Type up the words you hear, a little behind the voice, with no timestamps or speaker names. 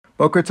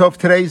Boker Tov,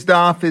 today's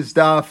daf is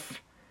daf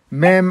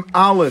Mem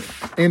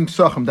Aleph Im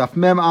Psachim. Daf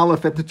Mem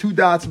Aleph at the two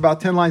dots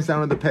about 10 lines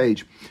down on the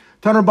page.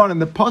 Taner Banan,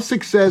 the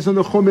pasuk says in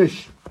the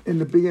Chumash, in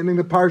the beginning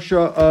of the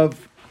parsha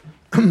of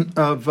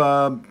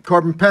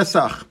Korban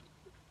Pesach,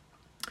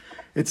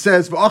 it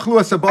says, "V'achlu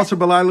asabasar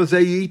b'layla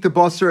zeh, you eat the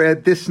basar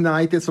at this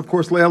night." It's of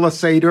course Leil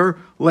Seder,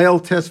 Leil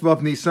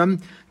Tesvav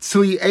Nisan.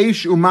 Tzli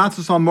eish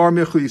umatzos al mar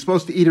michu. You're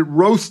supposed to eat it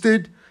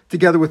roasted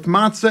together with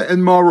matzah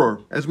and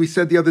maror. As we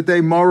said the other day,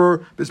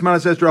 maror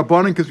bisman says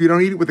drabanan because we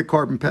don't eat it with the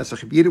Korban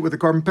Pesach. If you eat it with the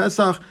Korban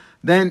Pesach,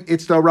 then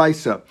it's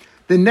daraisa.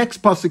 The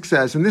next pasuk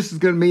says, and this is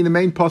going to be the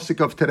main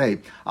pasuk of today,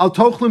 Al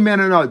tochlu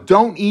menana,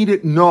 don't eat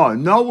it no.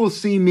 No, we'll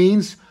see,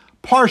 means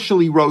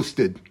partially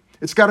roasted.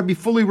 It's got to be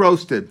fully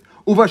roasted.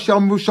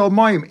 Uvashel muvushal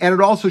mayim, and it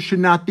also should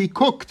not be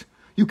cooked.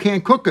 You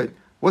can't cook it.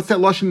 What's that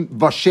lashon?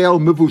 Vashel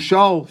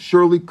muvushal,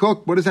 surely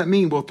cooked. What does that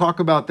mean? We'll talk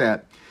about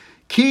that.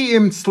 Ki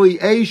im tzli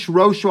eish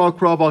rosh al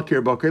krav al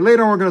kirba. Okay,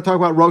 later on we're going to talk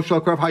about rosh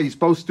al krav, how you're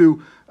supposed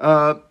to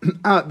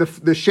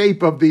the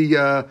shape of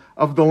the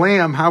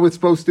lamb, how it's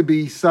supposed to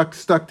be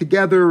stuck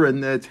together,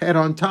 and its head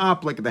on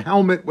top, like the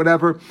helmet,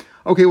 whatever.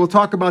 Okay, we'll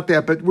talk about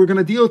that. But we're going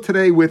to deal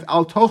today with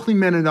al tochli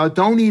menana.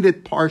 Don't eat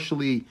it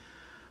partially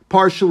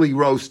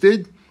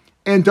roasted,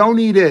 and don't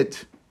eat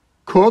it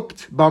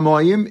cooked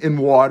b'mayim in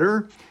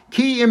water.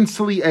 Ki im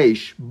tzli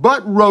eish,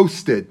 but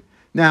roasted.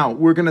 Now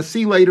we're going to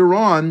see later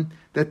on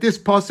that this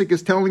pasuk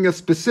is telling us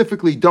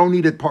specifically, don't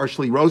eat it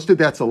partially roasted,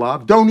 that's a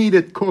lav. Don't eat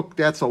it cooked,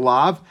 that's a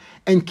lav.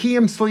 And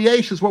kiyam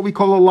sliyesh is what we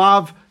call a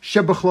lav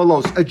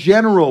shebachlalos, a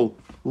general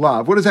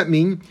lav. What does that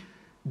mean?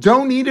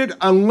 Don't eat it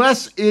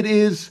unless it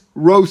is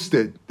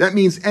roasted. That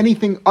means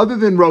anything other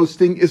than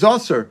roasting is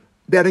usur.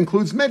 That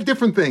includes many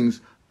different things.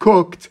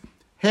 Cooked,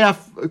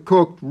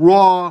 half-cooked,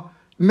 raw,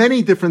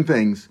 many different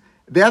things.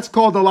 That's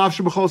called the lav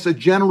shebachos, a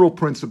general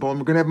principle. And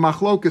we're going to have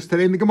machlokas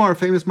today in the Gemara,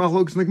 famous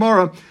machlokas in the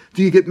Gemara.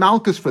 Do you get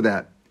malchus for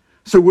that?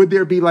 So would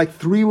there be like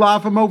 3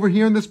 lavim over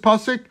here in this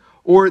pasuk?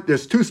 Or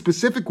there's 2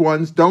 specific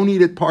ones. Don't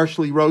eat it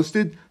partially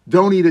roasted.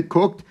 Don't eat it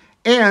cooked.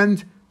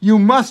 And you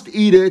must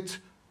eat it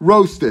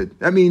roasted.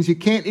 That means you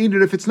can't eat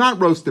it if it's not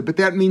roasted. But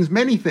that means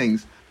many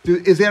things.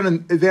 Is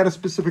that a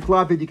specific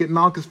lav that you get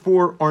malchus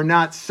for or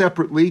not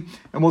separately?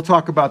 And we'll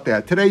talk about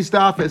that. Today's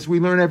daf, as we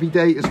learn every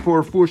day, is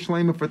for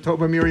Shlema, for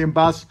Tova Miriam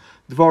Bas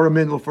Dvara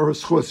Mindel, for her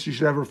schus. She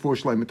should have her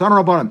Shlema.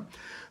 Taner Rabbanan.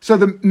 So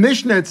the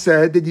Mishnah had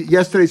said,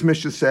 yesterday's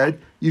Mishnah said,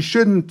 you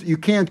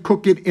can't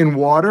cook it in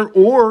water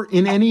or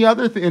in any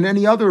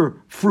other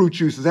fruit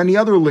juices, any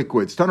other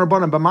liquids. Taner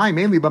Rabbanan b'mayim,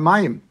 mainly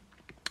b'mayim.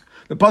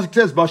 The pasuk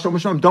says, "Bashal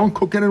masham," don't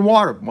cook it in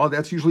water. Well,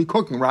 that's usually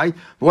cooking, right?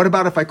 But what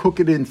about if I cook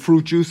it in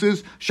fruit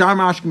juices? Shar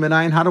mashkim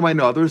menayin. How do I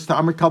know? There's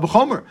tamer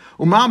kalvachomer.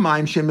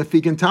 Umamayim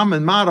shemafikin tam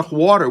and marach,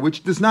 water,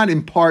 which does not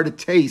impart a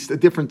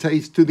different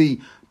taste to the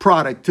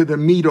product, to the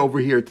meat over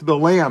here, to the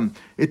lamb.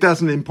 It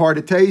doesn't impart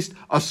a taste.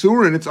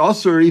 Asurin, it's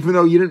usur, even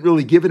though you didn't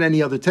really give it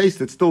any other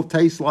taste. It still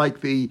tastes like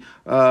the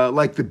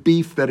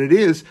beef that it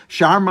is.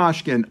 Shar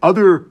mashkin,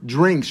 other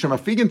drinks,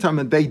 shemafikin tam,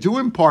 and they do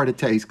impart a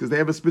taste because they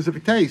have a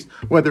specific taste,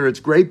 whether it's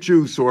grape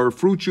juice or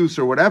fruit juice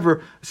or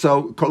whatever.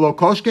 So lo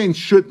koshkein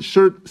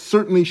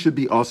certainly should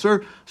be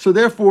usur. So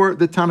therefore,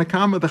 the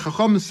Tanakama, the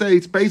Chacham say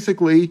it's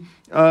basically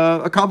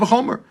a kal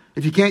v'chomer.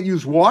 If you can't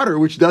use water,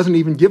 which doesn't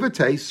even give a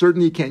taste,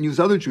 certainly you can't use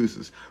other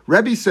juices.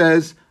 Rebbe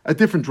says a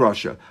different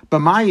drasha. But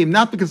mayim,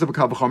 not because of a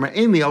kal v'chomer,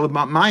 ainly all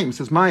about mayim.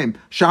 Says mayim.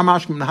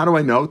 Shamashkim, how do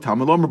I know?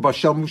 Talmud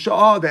bashel mushal.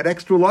 Oh, that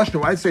extra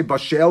lashon. Why say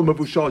bashel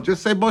mavushal?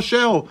 Just say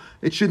bashel.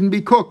 It shouldn't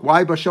be cooked.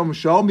 Why bashel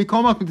mushal?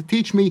 Mikomakim, to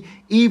teach me,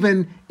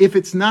 even if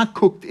it's not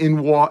cooked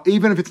in water,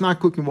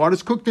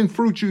 it's cooked in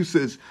fruit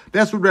juices.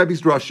 That's what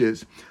Rebbe's drush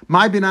is.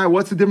 My binai,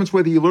 what's the difference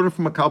whether you learn it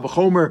from a kal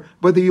v'chomer,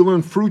 whether you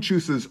learn fruit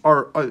juices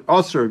are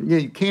usur? Yeah,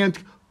 you can't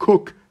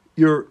cook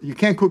the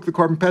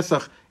Korban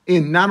Pesach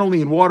in not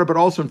only in water but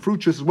also in fruit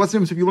juices. What's the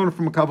difference if you learn it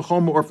from a kal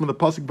v'chomer or from the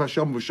pasuk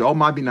v'shel v'shal?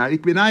 Ma binayu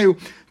binayu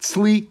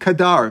tzli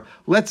kadar.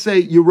 Let's say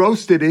you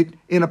roasted it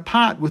in a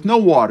pot with no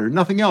water,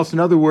 nothing else. In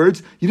other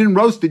words, you didn't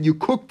roast it; you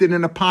cooked it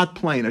in a pot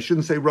plain. I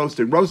shouldn't say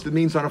roasted. Roasted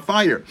means on a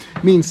fire.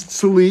 It means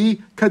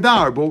tzli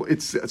kadar. Well,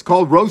 it's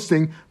called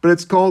roasting, but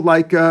it's called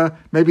like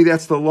maybe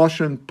that's the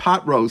lashon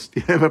pot roast.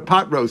 You have a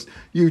pot roast.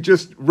 You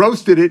just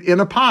roasted it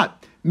in a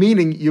pot,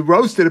 meaning you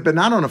roasted it but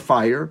not on a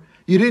fire.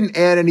 You didn't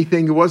add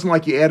anything. It wasn't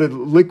like you added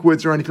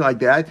liquids or anything like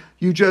that.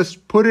 You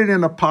just put it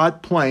in a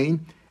pot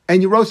plain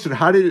and you roasted it.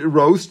 How did it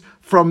roast?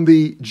 From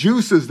the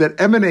juices that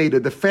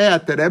emanated, the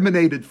fat that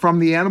emanated from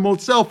the animal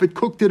itself. It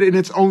cooked it in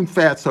its own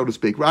fat, so to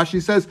speak.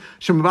 Rashi says,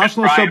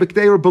 "Shemavashlo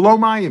shabikdeir below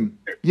mayim."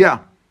 Yeah.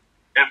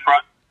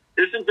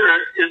 Isn't there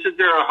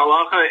a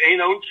halacha ein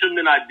onshim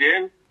min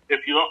adin?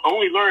 If you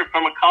only learn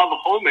from a kal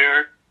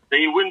v'chomer,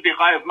 then you wouldn't be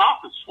chayav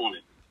malchus on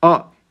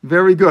it.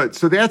 Very good.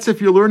 So that's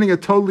if you're learning a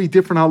totally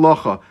different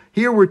halacha.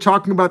 Here we're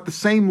talking about the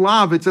same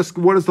lav. It's just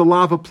what does the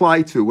lav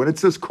apply to? When it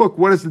says cook,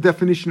 what is the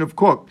definition of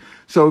cook?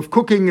 So if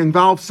cooking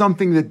involves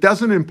something that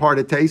doesn't impart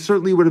a taste,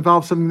 certainly would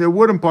involve something that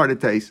would impart a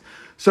taste.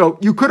 So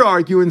you could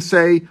argue and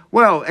say,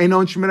 well,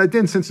 Einon Shemin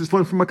Adin, since it's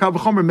learned from a Kal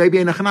V'chomer, maybe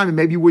Ein Chanami,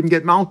 maybe you wouldn't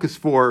get Malchus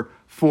for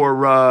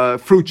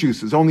fruit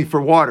juices, only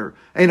for water.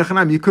 Ein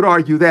Chanami, you could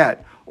argue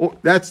that. Or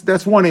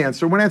that's one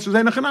answer. One answer is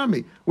Ein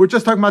Chanami. We're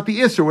just talking about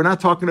the Isser. We're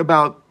not talking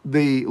about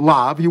the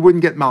Lav. You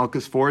wouldn't get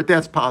Malchus for it.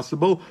 That's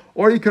possible.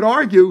 Or you could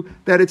argue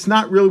that it's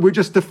not really, we're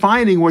just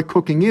defining what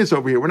cooking is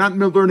over here. We're not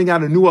learning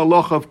out a new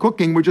halacha of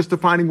cooking. We're just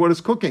defining what is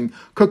cooking.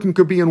 Cooking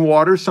could be in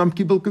water. Some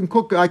people can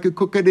cook. I could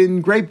cook it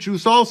in grape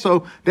juice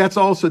also. That's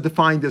also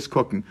defined as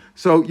cooking.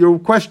 So your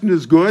question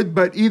is good,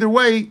 but either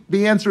way,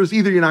 the answer is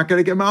either you're not going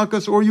to get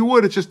Malchus or you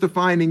would. It's just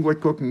defining what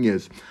cooking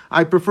is.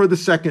 I prefer the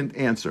second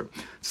answer.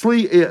 So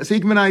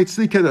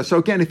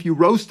again, if you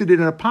roasted it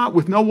in a pot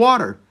with no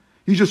water,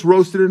 you just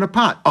roast it in a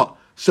pot. Oh,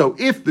 so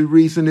if the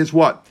reason is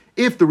what?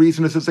 If the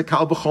reason is it's a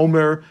kal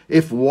v'chomer,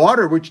 if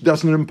water, which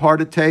doesn't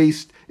impart a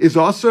taste, is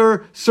also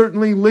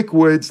certainly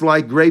liquids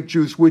like grape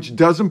juice, which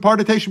does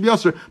impart a taste, should be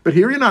also. But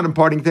here you're not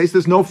imparting taste.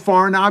 There's no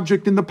foreign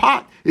object in the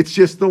pot. It's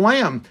just the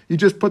lamb. You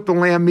just put the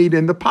lamb meat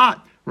in the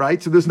pot,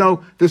 right? So there's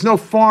no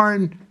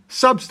foreign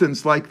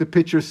substance, like the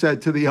pitcher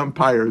said to the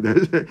umpire.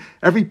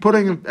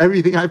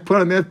 Everything I put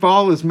on that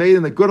ball is made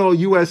in the good old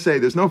USA.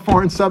 There's no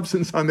foreign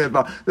substance on that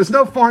ball. There's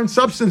no foreign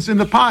substance in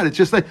the pot. It's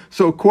just like,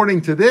 so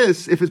according to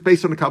this, if it's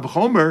based on a kal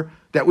v'chomer,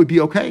 that would be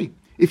okay.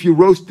 If you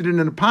roasted it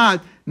in a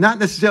pot, not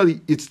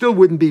necessarily, it still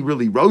wouldn't be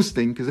really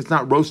roasting because it's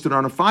not roasted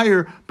on a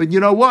fire, but you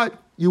know what?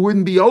 You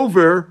wouldn't be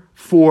over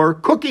for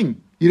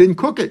cooking. You didn't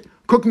cook it.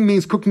 Cooking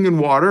means cooking in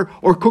water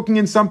or cooking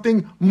in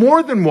something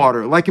more than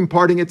water, like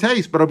imparting a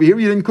taste. But over here,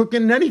 you didn't cook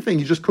it in anything.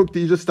 You just cooked it,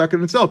 you just stuck it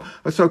in itself.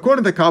 So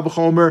according to Kal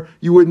V'chomer,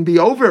 you wouldn't be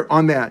over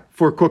on that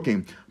for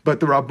cooking.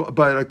 But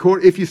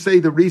if you say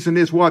the reason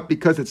is what?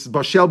 Because it's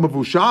Bashel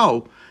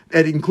Mavushal,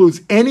 it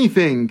includes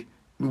anything,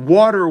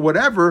 water or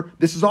whatever,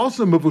 this is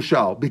also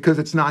Mavushal because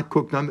it's not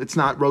cooked on, it's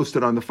not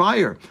roasted on the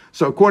fire.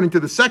 So according to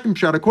the second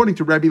shot, according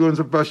to Rabbi learns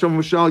of Bashel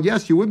Mavushal,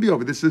 yes, you would be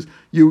over. This is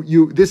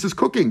this is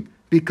cooking.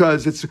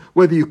 Because it's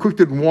whether you cooked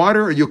it in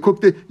water or you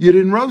cooked it, you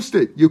didn't roast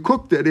it. You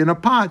cooked it in a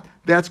pot.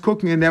 That's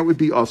cooking, and that would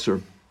be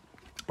usur.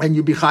 And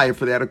you'd be chayav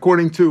for that,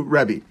 according to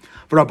Rebbe.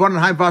 What do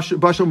the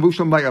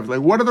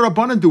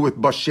Rabbanan do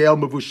with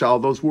bashel mevushal?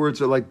 Those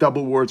words are like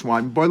double words. Why?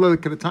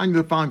 Can I tell you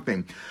the following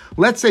thing?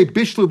 Let's say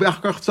bishlu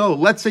b'achkach.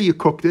 Let's say you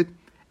cooked it,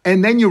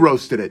 and then you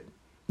roasted it.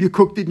 You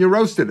cooked it and you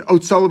roasted it.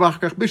 Otzol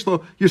b'achkach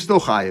bishlo. You're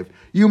still chayav.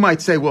 You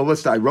might say, well,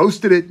 I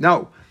roasted it.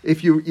 No.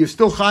 If you're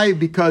still chayiv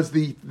because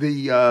the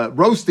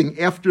roasting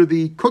after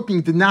the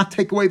cooking did not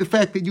take away the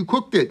fact that you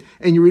cooked it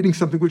and you're eating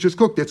something which is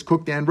cooked. It's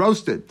cooked and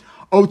roasted.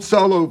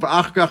 Otzalo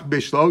v'achkach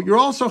bishlo, you're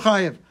also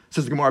chayiv.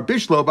 Says the Gemara,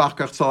 bishlo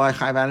v'achkach tzalai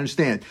chayiv. I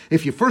understand.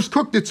 If you first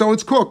cooked it, so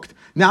it's cooked.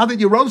 Now that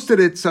you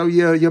roasted it, so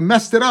you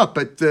messed it up,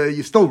 but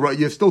you still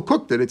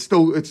cooked it. It's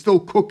still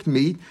cooked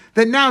meat.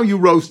 That now you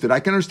roasted.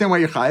 I can understand why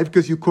you're chayiv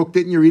because you cooked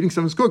it and you're eating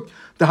something's cooked.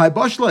 The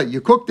haibashla,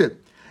 you cooked it.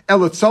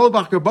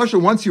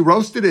 Once you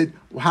roasted it,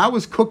 how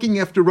is cooking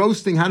after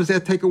roasting? How does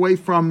that take away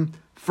from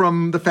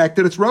the fact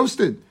that it's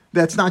roasted?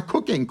 That's not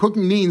cooking.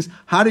 Cooking means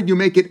how did you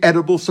make it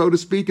edible, so to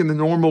speak, in the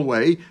normal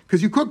way?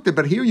 Because you cooked it,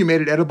 but here you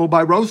made it edible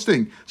by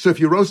roasting. So if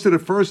you roasted it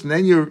first and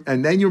then you're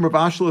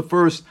mavashal at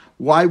first,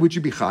 why would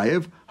you be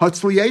chayev?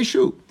 Hatzli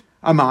yeshu.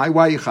 Amai,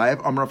 why you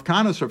chayev? Rav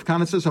Kana. So Rav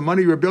Kana says,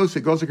 "Amani Rabbi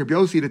Yossi goes like Rabbi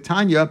Yossi to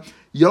Tanya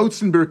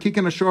Yotzen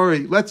Berkikan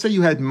Ashori." Let's say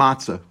you had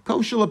matzah,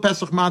 kosher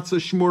Pesach matzah,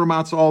 shmur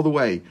matzah all the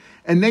way,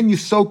 and then you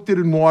soaked it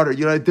in water.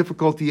 You had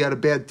difficulty, you had a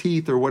bad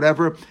teeth or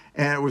whatever,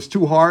 and it was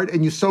too hard,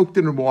 and you soaked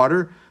it in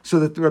water. So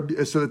the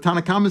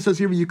Tanakama says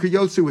here you could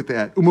yotzi with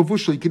that.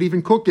 Umavushal, you could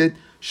even cook it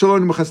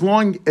shalom as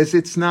long as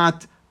it's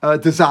not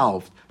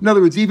dissolved. In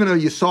other words, even though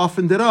you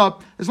softened it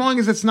up, as long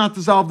as it's not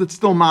dissolved, it's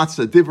still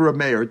matzah, divra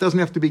meir. It doesn't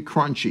have to be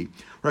crunchy.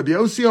 Rabbi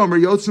Yossi Omer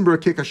Yotzenber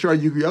Kikashar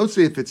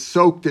Yugiyotzi, if it's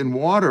soaked in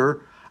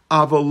water,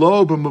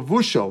 avalo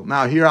b'mavushal.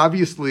 Now here,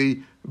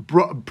 obviously,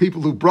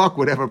 people who bruk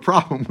would have a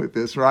problem with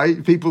this,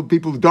 right? People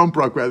who don't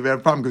bruk would have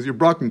a problem because you're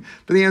brucking.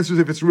 But the answer is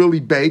if it's really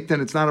baked, then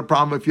it's not a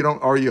problem. If you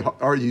don't, or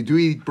you do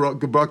eat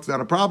bruk, it's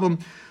not a problem.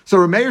 So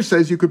Rameir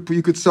says you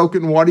could soak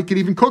it in water. You could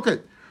even cook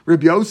it.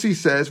 Rabbi Yossi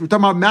says, we're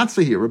talking about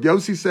matzah here. Rabbi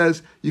Yossi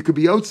says you could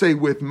be yotzei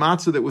with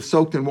matzah that was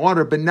soaked in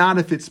water, but not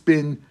if it's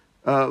been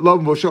lo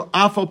b'mavushal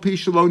afal pi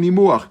shelo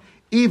nimuach.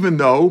 Even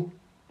though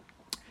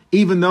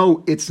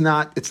it's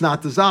not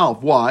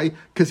dissolved. Why?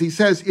 Because he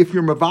says if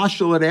you're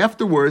mavashal it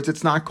afterwards,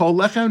 it's not called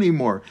lechem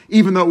anymore.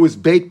 Even though it was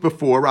baked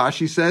before,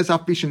 Rashi says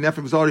af bishnef,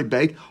 it was already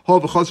baked.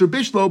 Hov v'chazer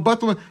bishlo.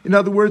 But in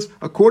other words,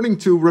 according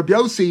to Rabbi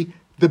Yossi,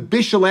 the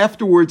bishul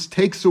afterwards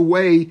takes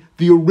away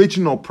the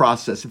original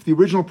process. If the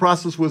original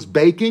process was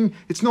baking,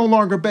 it's no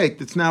longer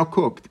baked; it's now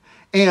cooked.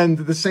 And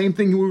the same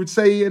thing we would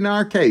say in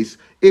our case.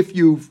 If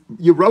you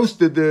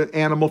roasted the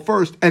animal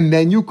first and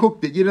then you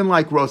cooked it, you didn't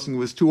like roasting, it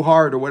was too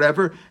hard or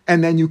whatever,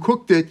 and then you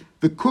cooked it,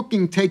 the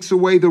cooking takes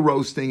away the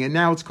roasting, and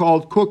now it's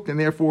called cooked, and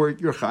therefore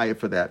you're chayav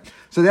for that.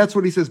 So that's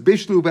what he says,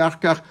 bishlu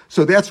v'achkach.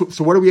 So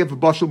what do we have a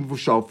bashal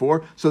mvushal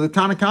for? So the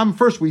Tanakam,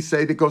 first we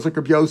say, that goes like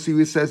Rabbi Yossi,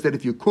 who says that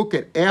if you cook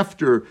it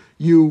after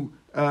you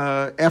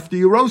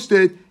roast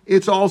it,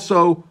 it's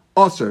also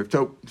Aser.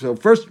 So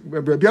first,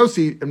 Rabbi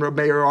Yossi and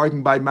Rabbi Meir are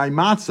arguing by my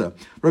matzah.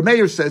 Rabbi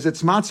Meir says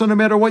it's matzah no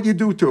matter what you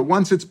do to it.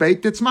 Once it's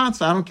baked, it's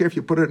matzah. I don't care if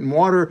you put it in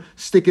water,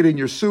 stick it in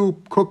your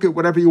soup, cook it,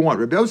 whatever you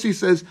want. Rabbi Yossi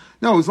says,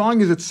 no, as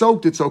long as it's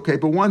soaked, it's okay.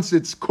 But once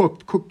it's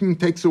cooked, cooking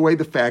takes away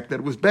the fact that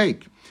it was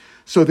baked.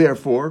 So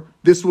therefore,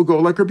 this will go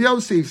like Rabbi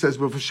Yossi. He says,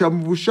 what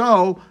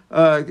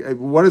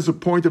is the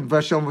point of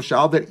Vashel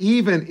Vushal? That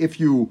even if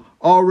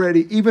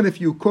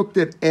you cooked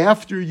it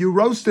after you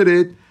roasted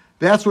it,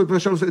 that's what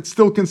Vashel said. It's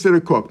still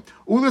considered cooked.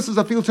 Ulis is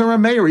a field to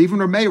Rameir. Even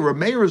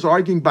Rameir is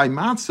arguing by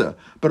matzah,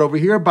 but over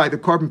here by the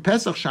carbon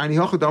pesach shiny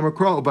hachadam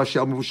kro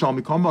Vashel Vushal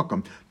mikom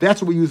makom.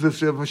 That's what we use this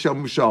Vashel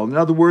Vushal. In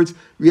other words,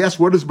 we ask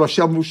what is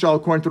Vashel Vushal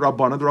according to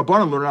Rabbanan. The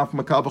Rabbanan learn off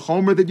Makal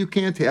v'chomer that you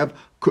can't have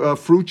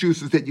fruit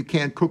juices, that you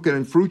can't cook it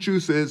in fruit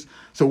juices.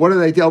 So what do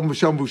they tell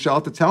Vashel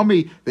Vushal? To tell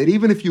me that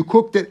even if you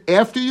cooked it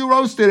after you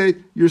roasted it,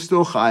 you're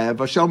still chayav.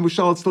 Vashel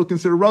Vushal is still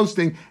considered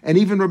roasting, and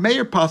even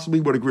Rameir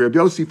possibly would agree. Rabbi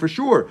Yossi for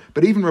sure,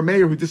 but even Rameir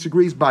who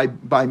disagrees by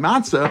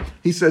matzah,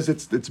 he says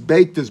it's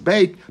baked as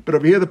baked. But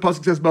over here the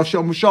pasuk says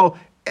Vashel Vushal,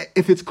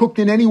 if it's cooked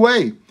in any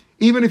way,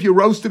 even if you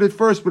roasted it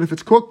first, but if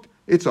it's cooked,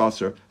 it's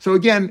aser. So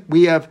again,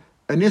 we have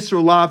an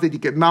Isser Lav that you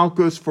get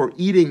malchus for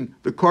eating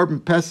the carbon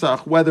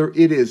pesach, whether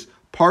it is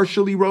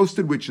partially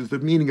roasted, which is the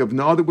meaning of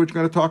na that we're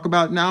going to talk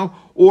about now,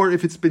 or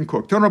if it's been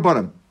cooked. Ton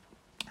Rabbanan.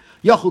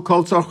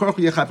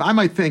 I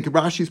might think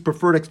Rashi's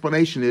preferred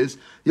explanation is,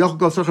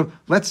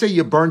 let's say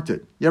you burnt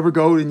it. You ever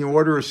go and you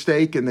order a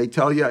steak and they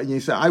tell you, and you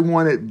say, I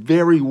want it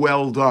very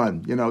well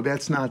done.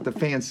 That's not the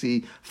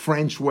fancy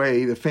French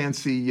way, the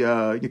fancy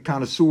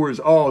connoisseurs.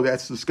 Oh,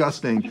 that's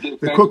disgusting.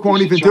 The cook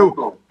won't even do it.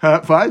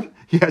 What?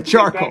 Yeah,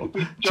 charcoal.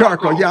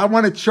 Yeah, I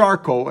want it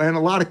charcoal and a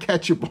lot of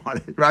ketchup on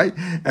it, right?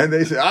 And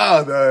they say,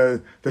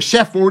 the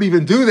chef won't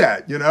even do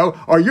that,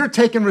 or you're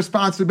taking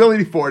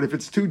responsibility for it. If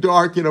it's too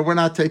dark, we're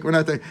not taking.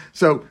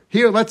 So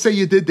here, let's say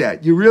you did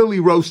that. You really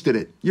roasted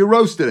it. You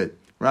roasted it,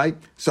 right?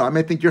 So I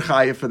may think you're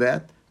chayav for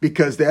that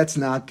because that's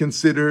not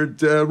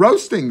considered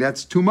roasting.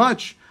 That's too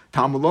much.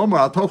 Talmud Lomar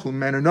al tochel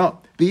menor.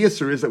 The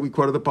issur is that we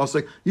quoted the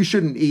pasuk. You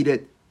shouldn't eat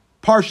it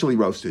partially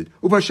roasted.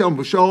 Uvashel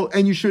v'shol,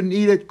 and you shouldn't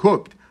eat it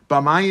cooked.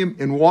 B'mayim,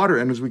 in water,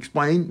 and as we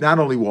explained, not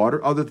only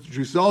water, other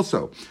juices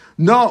also.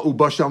 No,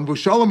 ubasham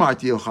v'shalom.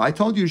 I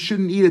told you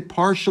shouldn't eat it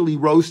partially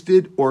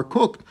roasted or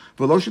cooked.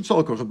 But I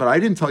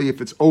didn't tell you if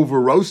it's over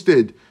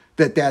roasted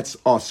that's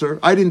aser.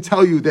 I didn't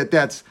tell you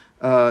that's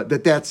part of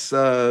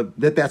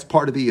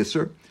the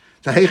isser.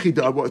 I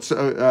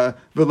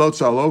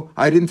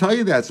didn't tell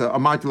you that. So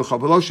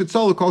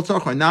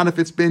not if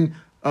it's been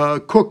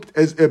cooked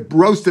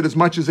roasted as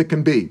much as it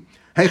can be.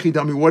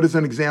 Hechidami, what is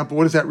an example?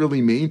 What does that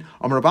really mean?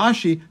 Amar Rav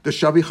Ashi, the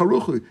shavi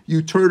charuchu.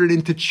 You turn it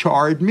into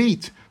charred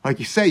meat, like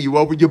you say. You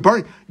burnt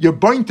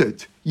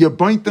it. You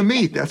burnt the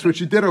meat. That's what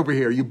you did over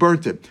here. You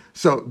burnt it.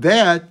 So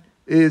that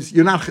is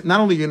you're not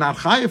only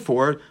chayav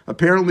for it.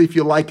 Apparently, if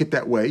you like it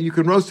that way, you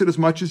can roast it as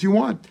much as you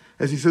want,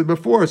 as he said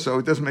before. So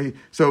it doesn't make.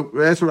 So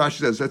that's what Rashi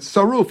says. That's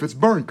saruf. It's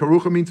burnt.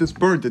 Karucha means it's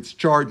burnt. It's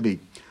charred meat.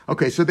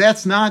 Okay, so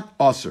that's not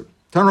aser.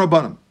 Tan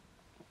Rabbanim.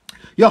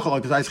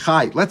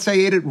 Let's say I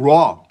ate it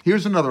raw.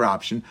 Here's another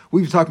option.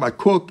 We've talked about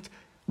cooked,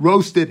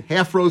 roasted,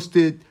 half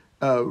roasted,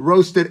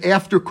 roasted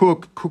after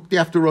cooked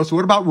after roasted.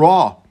 What about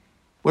raw?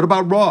 What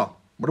about that?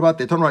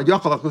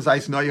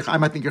 I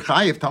might think you're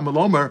chayiv. Talmud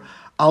Omer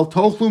al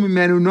tochlu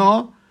mimenu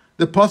na.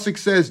 The pasuk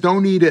says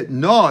don't eat it.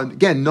 Na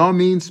again. Na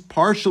means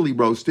partially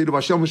roasted,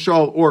 or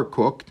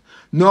cooked.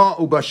 Na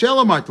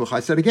ubashel amartluch. I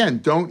said again,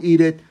 don't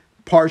eat it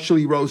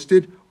partially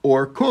roasted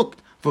or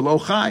cooked. V'lo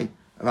chai.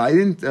 I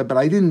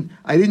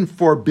didn't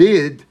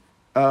forbid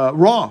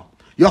raw.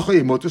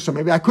 So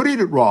maybe I could eat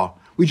it raw.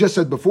 We just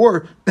said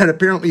before that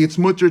apparently it's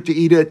mutter to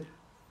eat it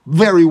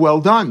very well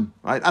done.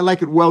 Right? I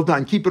like it well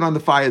done. Keep it on the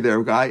fire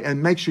there, guy,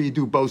 and make sure you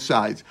do both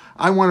sides.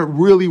 I want it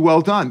really well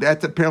done.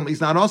 That apparently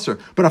is not usher.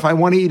 But if I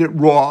want to eat it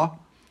raw,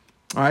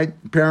 all right,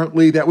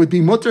 apparently that would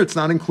be mutter. It's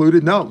not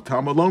included. No.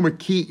 Talmud Lomer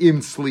ki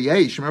im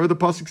sliesh. Remember the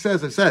pasuk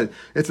says, it says,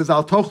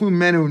 al tochlu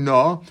menu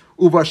na,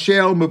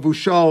 uvashel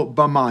mevushal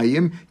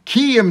bamayim,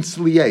 ki im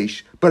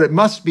sliesh. But it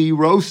must be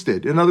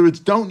roasted. In other words,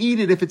 don't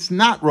eat it if it's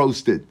not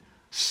roasted.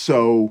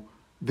 So,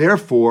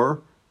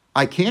 therefore,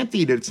 I can't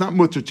eat it. It's not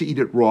mutter to eat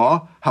it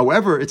raw.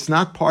 However, it's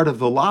not part of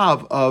the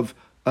lav of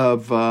al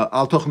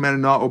tochlu menu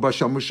na,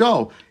 uvashel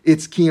mushal.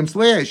 It's ki im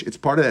sliesh. It's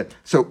part of that.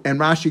 So, and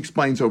Rashi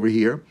explains over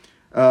here,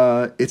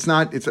 it's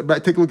not. It's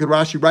take a look at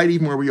Rashi, right?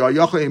 Even where we are, in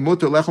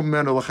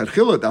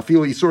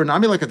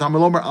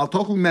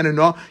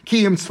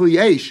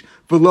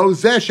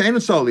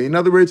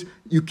other words,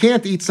 you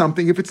can't eat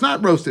something if it's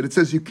not roasted. It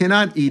says you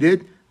cannot eat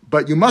it,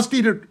 but you must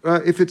eat it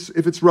if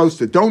it's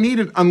roasted. Don't eat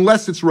it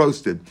unless it's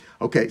roasted.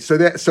 Okay,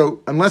 so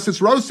unless it's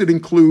roasted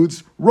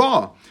includes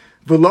raw.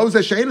 This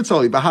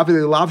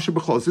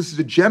is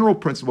a general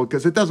principle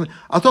because it doesn't.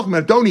 I'll talk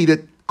about don't eat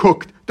it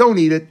cooked. Don't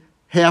eat it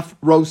half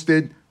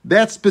roasted.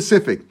 That's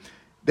specific.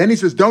 Then he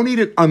says, don't eat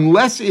it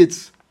unless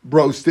it's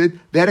roasted,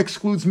 that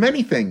excludes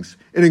many things.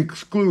 It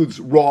includes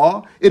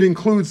raw. It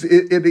includes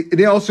it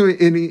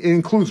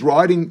includes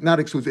raw. It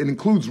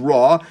includes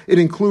raw. It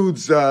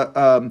includes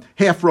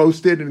half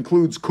roasted. It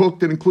includes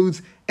cooked. It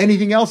includes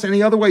anything else,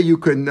 any other way you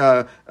can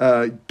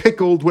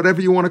pickled,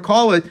 whatever you want to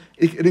call it.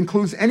 It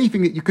includes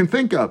anything that you can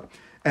think of.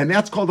 And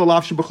that's called the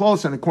lav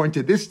shebechlos. And according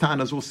to this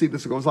Tana, as we'll see,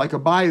 this goes like a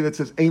Abaye that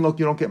says, "Ein look,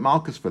 you don't get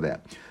malchus for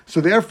that."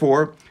 So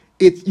therefore,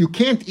 you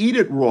can't eat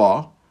it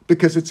raw,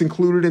 because it's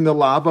included in the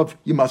lav of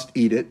you must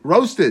eat it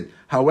roasted.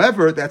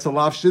 However, that's a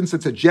lav, since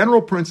it's a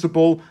general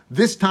principle,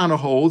 this Tana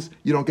holds,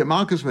 you don't get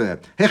malchus for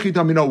that.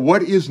 Hechidam,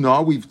 what is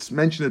na? We've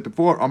mentioned it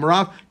before.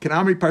 Amarav,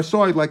 kanamri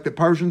parsoid, like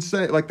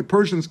the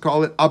Persians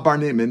call it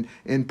abarnim.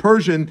 In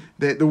Persian,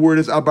 the word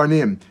is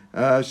abarnim.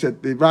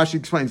 Rashi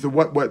explains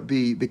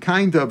the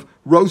kind of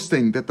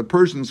roasting that the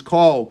Persians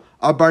call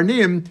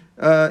abarnim,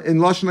 in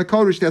Lashon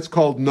HaKodesh, that's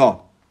called na.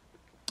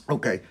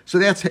 Okay, so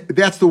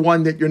that's the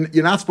one that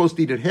you're not supposed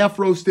to eat it half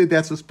roasted.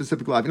 That's a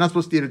specific lav. You're not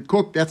supposed to eat it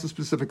cooked. That's a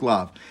specific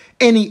lav.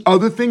 Any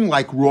other thing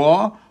like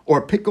raw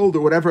or pickled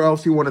or whatever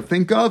else you want to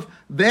think of,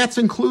 that's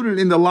included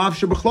in the lav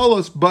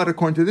shebechlolos. But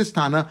according to this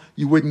Tana,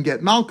 you wouldn't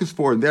get malchus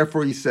for it. And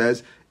therefore, he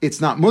says it's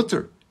not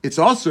mutter. It's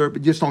aser,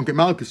 but you just don't get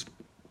malchus.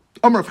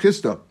 Amar Rav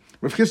Chisda.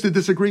 Rav Chisda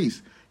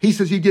disagrees. He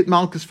says you get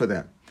malchus for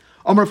that.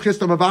 Amar Rav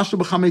Chisda mavashel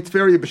b'chamei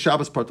tferia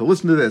b'Shabbos parta.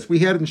 Listen to this. We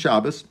had it in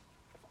Shabbos.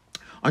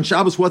 On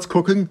Shabbos, what's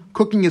cooking?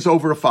 Cooking is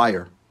over a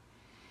fire.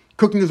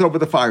 Cooking is over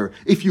the fire.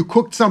 If you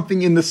cooked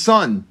something in the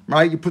sun,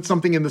 right? You put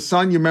something in the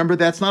sun. You remember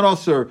that's not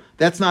also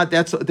that's an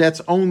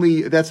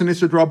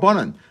Isser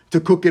Drabanan to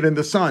cook it in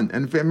the sun.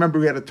 And if remember,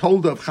 we had a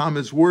tolda of cham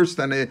is worse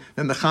than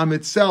the cham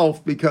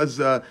itself because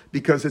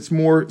it's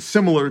more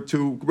similar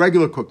to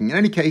regular cooking. In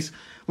any case,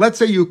 let's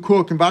say you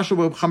cook and vashal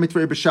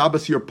b'chamitveria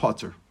b'Shabbos, you're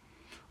potter.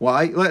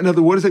 Why? In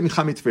other words, what does it mean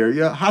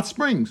chamitveria? Hot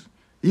springs.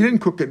 You didn't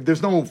cook it.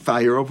 There's no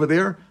fire over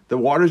there. The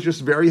water is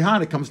just very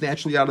hot. It comes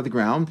naturally out of the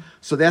ground.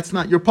 So that's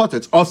not your potter.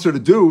 It's also to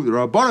do. The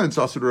rabbanan, it's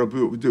also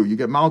to do. You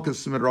get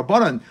malchus mit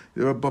rabbanan,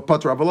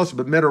 potter avalosa,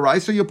 but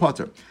meraisa your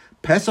potter.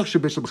 Pesach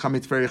shebishal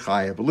b'chamit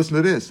chayav. But listen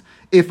to this: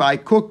 if I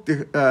cooked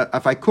a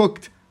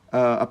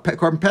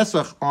korban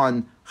pesach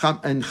on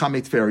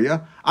chamet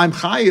feria, I'm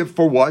chayav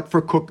for what?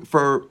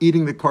 For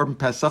eating the korban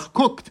pesach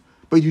cooked.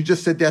 But you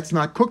just said that's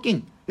not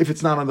cooking if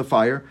it's not on the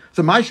fire.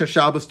 So Maisha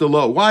Shabbos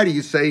Delo. Why do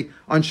you say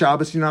on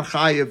Shabbos you're not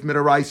chayiv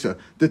midaraisa?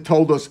 The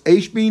toldos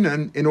eish bin,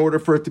 and in order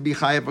for it to be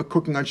chayiv of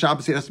cooking on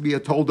Shabbos, it has to be a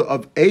tolda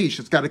of eish.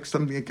 It's got to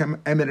something that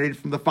emanated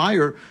from the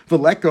fire.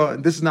 Veleka,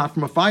 and this is not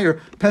from a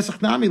fire.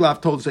 Pesach Nami Lav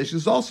toldos eish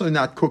is also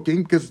not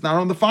cooking because it's not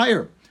on the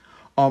fire.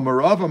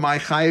 Amarava my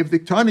chayiv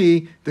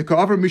diktani the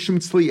kaver mishum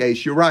tzli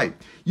eish. You're right.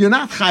 You're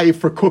not chayiv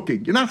for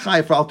cooking. You're not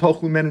chayiv for al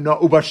tochlu menina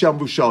ubashem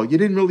vushal. You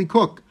didn't really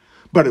cook,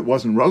 but it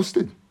wasn't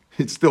roasted.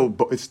 It's still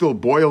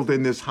boiled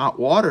in this hot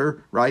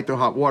water, right? The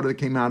hot water that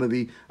came out of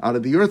the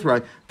earth,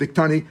 right?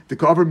 Diktani, the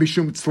cover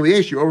mishum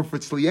tzliesh. You're over for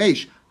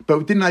tzliesh.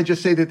 But didn't I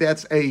just say that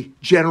that's a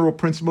general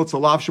principle? It's a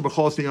lav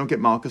shebechos that you don't get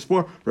malchus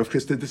for. Rav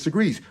Chisda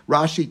disagrees.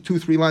 Rashi,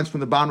 2-3 lines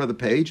from the bottom of the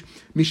page.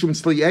 Mishum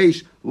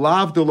tzliesh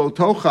lav de lo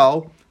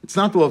tochal. It's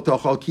not the lo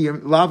tochal ki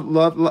lav.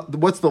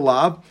 What's the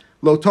lav?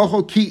 Lo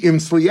tochal ki im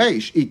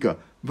tzliesh ika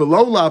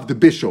velo lav de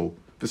bishul.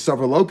 The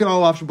Savralokin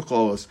al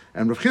B'cholos,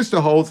 and Rav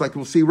Chisda holds, like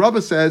we'll see,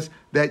 Rava says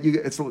that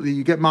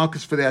you get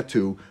malchus for that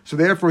too. So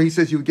therefore, he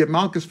says you would get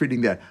malchus for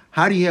eating that.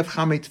 How do you have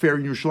Chamei Tfer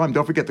in Yerushalayim?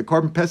 Don't forget the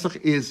korban pesach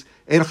is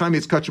Ein Chaim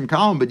is Kachim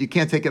Kalim, but you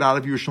can't take it out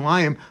of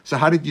Yerushalayim. So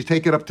how did you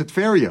take it up to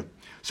Tferia?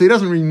 So he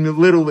doesn't mean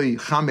literally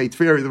Chamei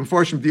Tferia. The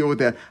Mefarshim deal with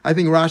that. I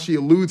think Rashi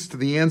alludes to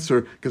the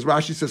answer because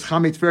Rashi says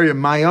Chamei Tferia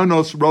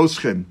Mayanos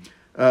Roshim,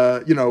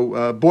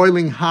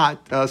 boiling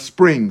hot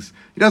springs.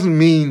 He doesn't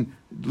mean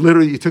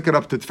literally you took it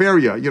up to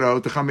Tferia,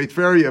 to Chamei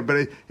Tferia,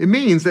 but it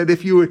means that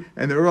if you,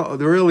 and there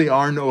really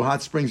are no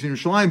hot springs in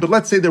Yerushalayim, but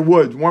let's say there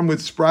would, one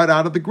would sprout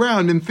out of the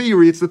ground. In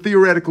theory, it's a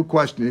theoretical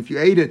question. If you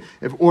ate it,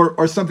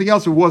 or something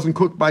else, it wasn't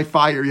cooked by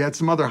fire, you had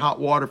some other hot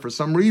water for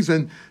some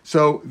reason,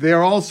 so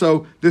there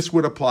also, this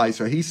would apply.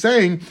 So he's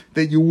saying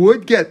that you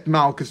would get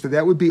malchus,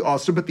 that would be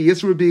also, but the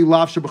issue would be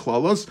lav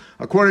shebechlolos.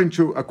 According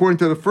to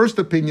the first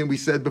opinion we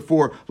said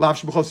before,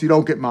 lav shebechlolos you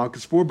don't get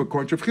malchus for, but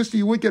according to Rav Chisda,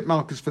 you would get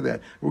malchus for that.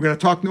 We're going to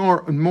talk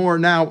more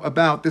now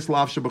about this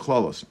lav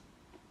shebechlolos.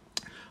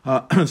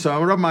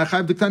 So Rav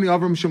Ma'achayv Diktani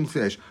Avram Mishum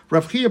Tzliesh.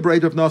 Rav Chia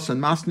Braid of Nasan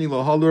Masni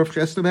Lohal Rav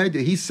Chisda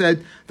Behedya. He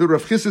said that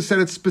Rav Chisda said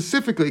it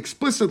specifically,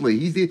 explicitly.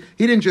 He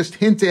didn't just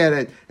hint at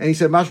it and he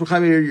said Mash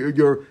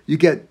B'Chaim you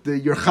get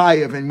your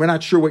chayiv and we're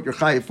not sure what you're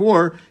chayiv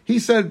for. He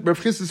said Rav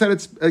Chisda said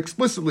it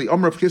explicitly.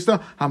 Rav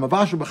Chisda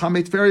Hamavash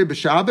B'Chaim Tferia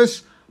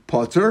B'Shabbos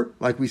Potter,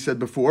 like we said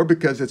before,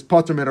 because it's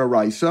Potter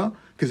Midaraisa,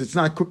 because it's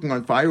not cooking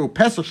on fire. Here he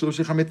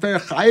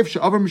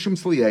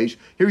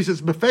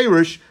says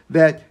beferish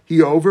that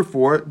he over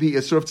for the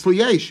Isser of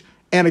Tzliesh.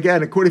 And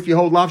again, according if you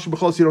hold lav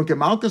shebechos you don't get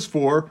malchus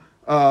for,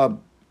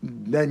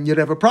 then you'd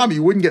have a problem.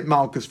 You wouldn't get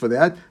malchus for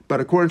that. But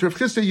according to Rav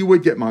Chisda, you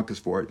would get malchus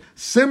for it.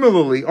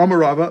 Similarly, Amar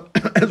Rava,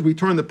 as we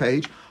turn the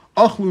page,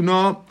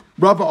 Achluna,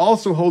 Rava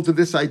also holds to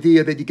this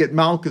idea that you get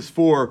malchus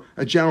for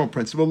a general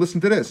principle.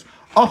 Listen to this.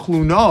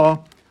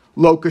 Achluna,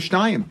 Lo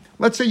kashtayim.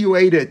 Let's say you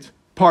ate it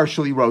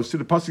partially roasted.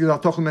 The pasuk is al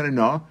tochlu menu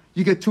no.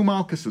 You get 2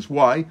 malchuses.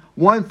 Why?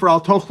 One for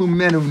al tochlu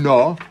menu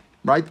no.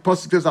 Right? The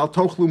pasuk says al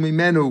tochlu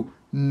mimenu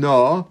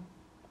no.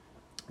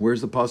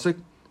 Where's the pasuk?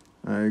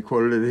 I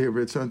quoted it here,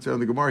 but it's on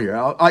the Gemara here.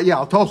 Al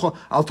tochlu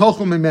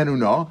mimenu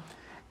no.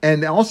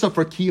 And also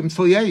for kiyum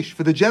tzliyesh,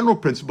 for the general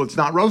principle, it's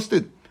not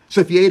roasted. So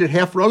if you ate it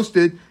half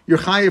roasted, you're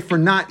chayav for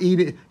not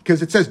eating,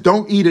 because it says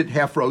don't eat it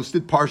half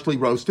roasted, partially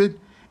roasted,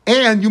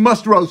 and you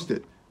must roast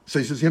it. So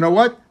he says, you know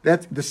what?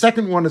 The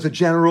second one is a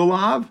general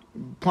lav,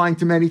 applying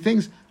to many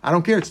things. I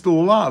don't care, it's still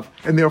a lav.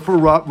 And therefore,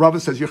 Rava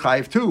says you're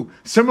chayav too.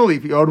 Similarly,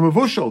 if you ate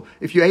mavushal,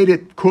 if you ate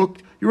it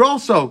cooked, you're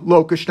also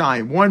lo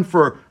kashtayim. One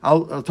for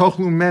al tochel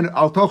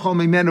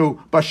mimenu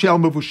bashel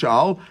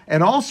mavushal,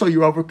 and also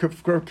you're over kim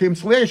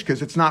sleish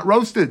because it's not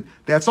roasted.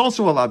 That's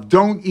also a lav.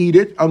 Don't eat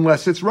it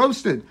unless it's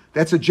roasted.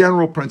 That's a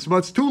general principle.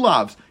 It's 2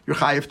 lavs. You're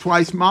chayav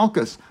twice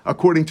malchus,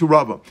 according to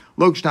Rava.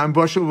 Lo kashtayim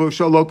bashel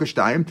mavushal lo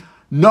kashtayim.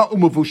 No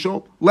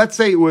mavushal. Let's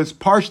say it was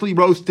partially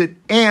roasted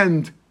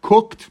and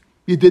cooked.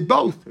 You did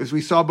both, as we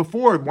saw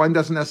before. One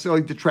doesn't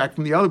necessarily detract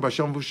from the other.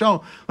 Bashal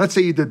mavushal. Let's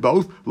say you did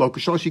both. Lo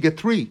kashosh, you get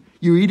 3.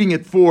 You're eating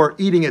it. You're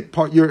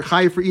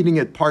chayav for eating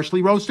it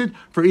partially roasted,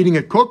 for eating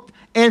it cooked,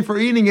 and for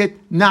eating it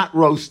not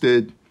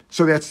roasted.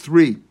 So that's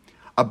 3.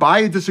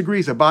 Abaye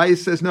disagrees. Abaye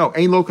says no.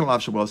 Ain't lokan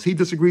lav shabbos. He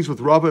disagrees with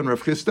Rava and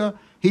Rav Chisda.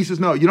 He says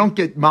no. You don't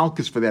get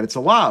malchus for that. It's a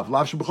lav.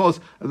 Lav shabbos.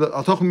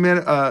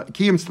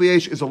 Kiyum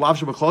sliesh is a lav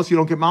shabbos. You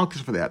don't get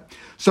malchus for that.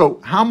 So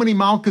how many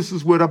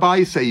malchuses would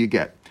Abaye say you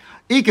get?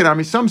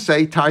 Ikanami, some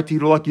say tarti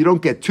luck. You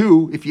don't get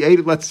 2 if you ate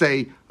it. Let's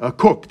say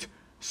cooked.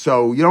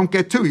 So you don't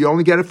get 2. You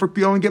only get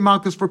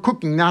malchus for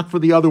cooking, not for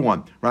the other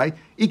one, right?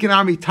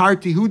 Ikanami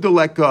tarti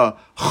hudaleka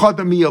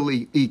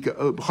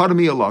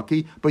chadamiya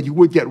lucky, but you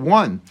would get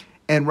 1.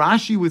 And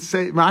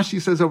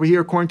Rashi says over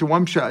here, according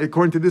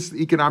to this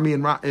economy,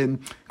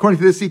 according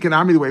to this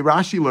economy, the way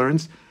Rashi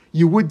learns,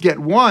 you would get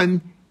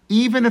 1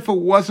 even if it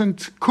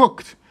wasn't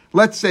cooked.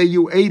 Let's say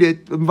you ate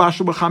it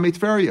vashel b'chamet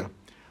feria,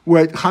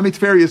 where chamet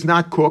feria is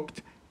not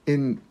cooked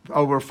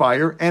over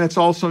fire, and it's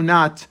also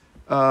not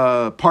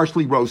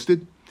partially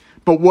roasted.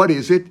 But what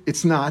is it?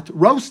 It's not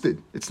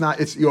roasted. It's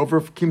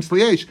over kim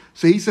sliesh.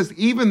 So he says,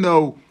 even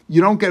though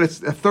you don't get a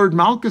third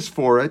malchus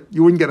for it,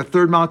 you wouldn't get a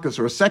third malchus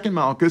or a second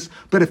malchus,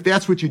 but if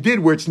that's what you did,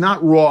 where it's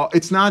not raw,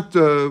 it's not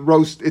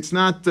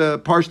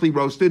partially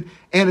roasted,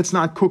 and it's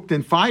not cooked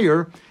in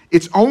fire,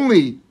 it's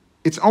only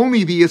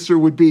the Isser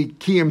would be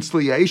Kiyam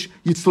Sliesh,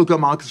 you'd still get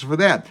Malchus for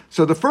that.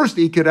 So the first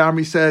Ikad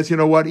Army says, you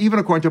know what, even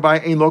according to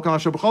Abaye, Ein Lokan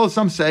Shabachol,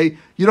 some say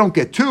you don't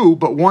get 2,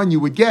 but 1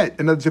 you would get.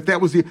 In other words, if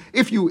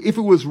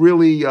it was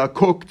really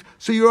cooked,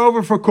 so you're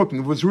over for cooking.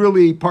 If it was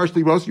really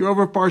partially roasted, you're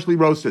over partially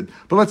roasted.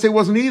 But let's say it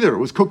wasn't either. It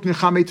was cooked in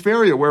Chamet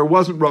Feria, where it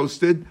wasn't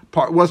roasted,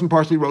 wasn't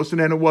partially roasted,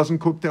 and it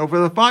wasn't cooked over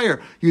the fire.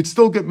 You'd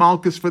still get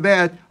Malchus for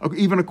that,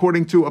 even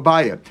according to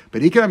Abaye.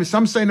 But Ikad Army,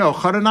 some say no,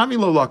 Charanami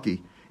lo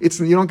lucky.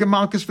 You don't get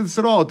malchus for this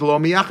at all,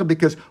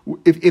 because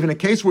if in a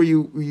case where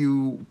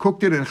you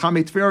cooked it in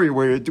chamet feria,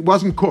 where it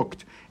wasn't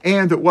cooked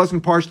and it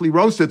wasn't partially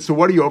roasted, so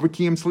what are you over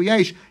kiyum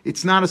sliesh?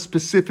 It's not a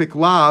specific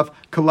lav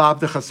kalav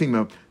de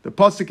chasima. The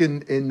pasuk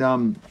in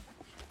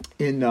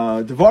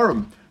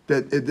Devarim,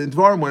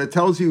 when it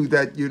tells you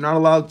that you're not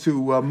allowed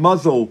to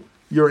muzzle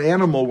your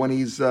animal when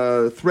he's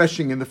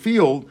threshing in the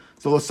field.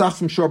 So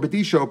l'sachsim shor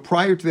b'disho.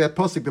 Prior to that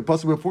pasuk, the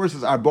pasuk before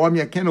says arba'am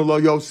yakenu lo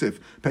Yosef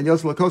pen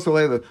Yosef lakosa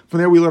leila. From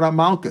there we learn out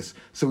malchus.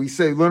 So we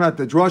learn out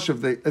the drush of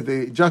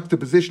the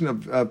juxtaposition of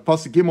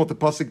pasuk gimel to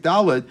pasuk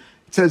daled.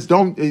 It says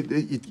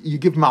you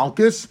give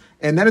malchus,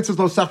 and then it says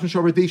lo sachim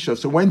shor b'disho.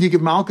 So when do you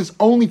give malchus?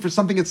 Only for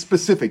something that's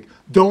specific.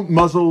 Don't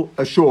muzzle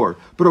a shore.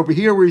 But over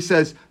here where he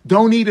says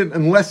don't eat it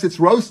unless it's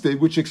roasted,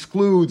 which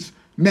excludes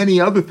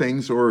many other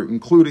things, or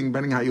including,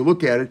 depending how you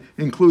look at it,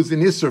 includes an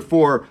isser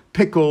for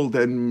pickled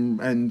and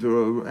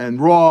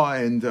raw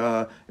and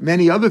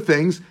many other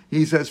things.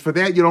 He says for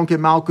that you don't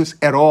get malchus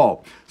at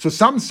all. So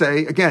some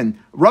say again,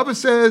 Rav and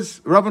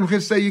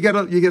Chiv say you get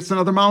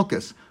another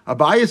malchus.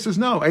 Abaye says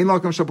no, ain't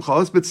lakam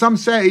shabachalas. But some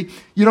say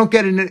you don't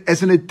get it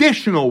as an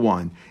additional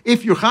one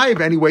if you're chayiv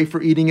anyway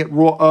for eating it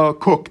raw,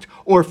 cooked,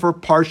 or for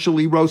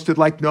partially roasted.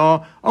 Like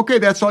no, okay,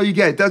 that's all you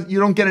get. You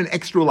don't get an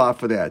extra lav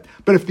for that.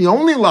 But if the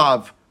only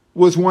lav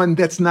was one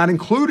that's not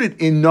included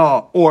in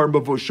na or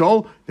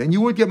mavushal, then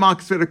you would get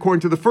malchus according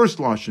to the first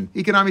lashon.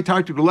 Ikanami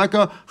tartu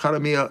deleka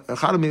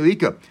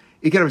chadamilika.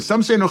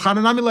 Some say no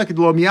chadamilika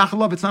lo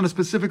miyachalav. It's not a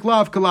specific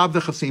lav kalav de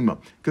chasima,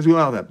 because we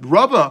know that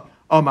Rava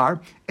Amar,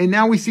 and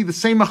now we see the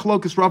same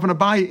machlokas Rav and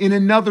Abaye in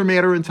another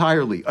matter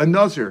entirely. A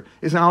nazir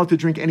is not allowed to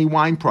drink any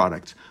wine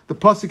products. The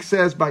pasuk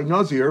says by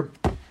nazir.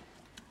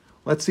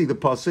 Let's see the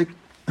pasuk.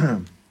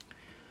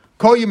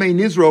 So it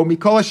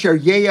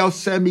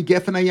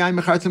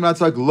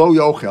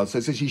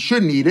says he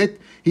shouldn't eat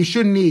it. He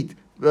shouldn't eat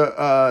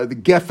the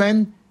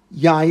gefen,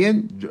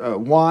 yayin,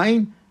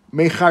 wine,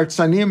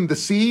 mechartzanim, the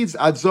seeds,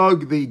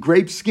 adzog, the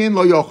grape skin,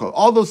 lo yochel.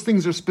 All those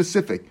things are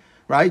specific,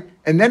 right?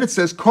 And then it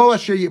says kol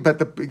asher, but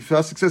the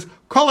pasuk says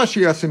kol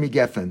asher yasemi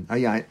gefen,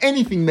 yayin.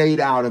 Anything made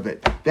out of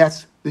it,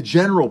 that's the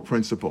general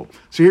principle.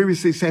 So here we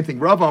see the same thing.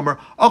 Rav Amar,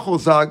 Achol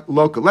Zag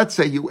Loka. Let's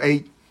say you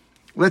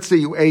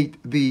ate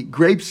the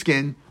grape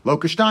skin,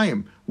 Loka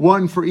Shtayim.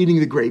 One for eating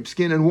the grape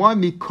skin, and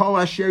one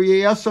Mikol Asher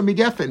Yeyasa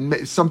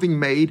Migefen, something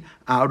made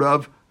out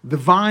of the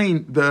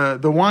vine, the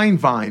wine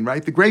vine,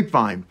 right? The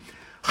grapevine.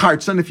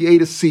 Chartzan, if you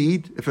ate a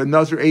seed, if a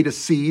Nazir ate a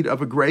seed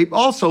of a grape,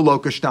 also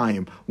Loka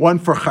Shtayim. One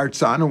for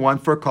Chartzan and one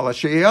for Kol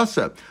Asher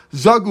Yeyasa.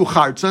 Zagu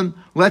Chartzan,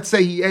 let's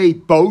say he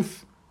ate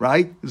both,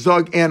 right?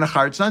 Zag and a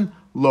Chartzan,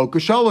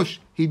 Loka Shalosh.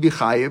 He'd be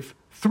Chayiv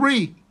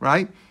 3,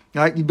 right?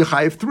 He'd be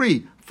Chayiv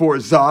 3 for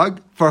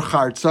Zag, for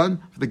Chartzan,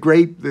 the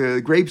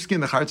grape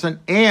skin, the Chartzan,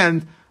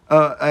 and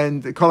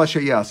Kol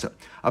Asher Yeyasa.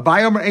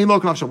 Abai Omer Ein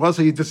Loka Nafsho. Well,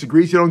 so he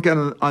disagrees. You don't get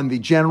on the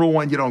general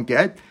one. You don't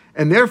get.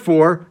 And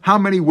therefore, how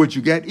many would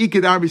you get?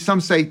 Ikedarbi, some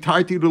say,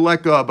 Tarti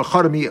Ruleka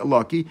B'charami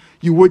Lucky.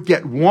 You would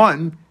get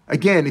one.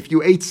 Again, if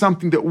you ate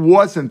something that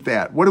wasn't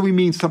that. What do we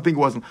mean something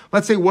wasn't?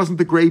 Let's say it wasn't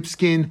the grape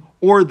skin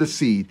or the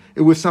seed.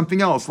 It was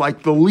something else,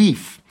 like the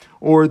leaf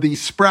or the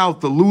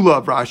sprout, the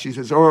lulav, Rashi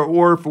says,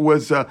 or if it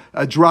was a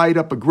dried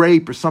up a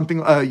grape or something,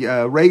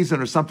 a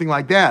raisin or something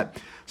like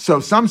that. So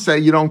some say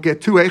you don't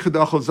get two. But a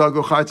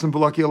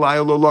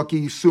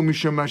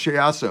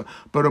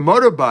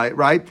motorbike,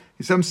 right?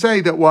 Some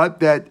say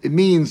that it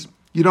means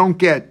you don't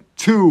get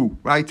two,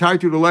 right?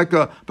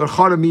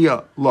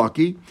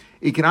 Lucky.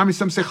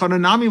 Some say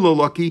chananami lo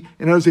lucky.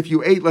 In other words, if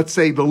you ate, let's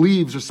say, the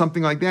leaves or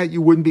something like that,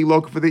 you wouldn't be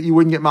local for that. You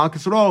wouldn't get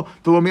malchus at all.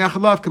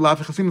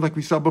 Like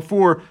we saw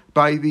before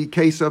by the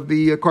case of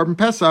the Korban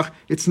Pesach,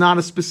 it's not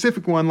a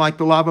specific one like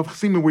the lav of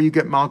chasimim where you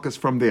get malchus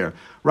from there.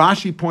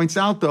 Rashi points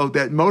out though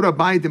that moda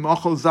baidim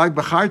ochol zag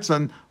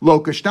b'chartzan lo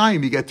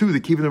kashtayim. You get two. The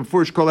kivim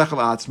furish kol echel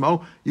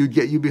atzmo.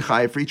 You'd be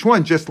chayav for each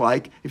one. Just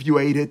like if you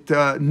ate it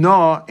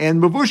na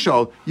and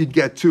mavushal, you'd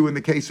get two in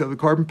the case of the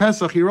Korban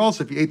Pesach. Here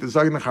also, if you ate the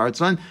zag and the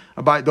chartzan,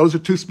 those are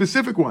two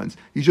specific ones.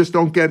 You just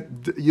don't get.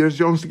 You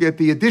just get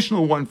the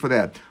additional one for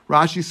that.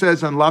 Rashi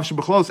says on lav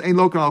shebechlos ein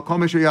lokan al kol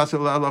mesher yaseh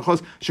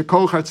lachos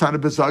shekol chartzan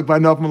bezag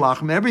v'nav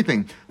malachim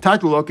everything.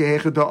 Title loke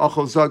hechad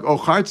ochol zag o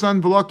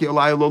chartzan v'loki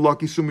olay lo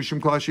loki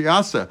sumishim kol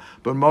sheyaseh.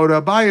 But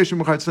Moda Abaya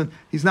Shmuel Chartzan,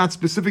 he's not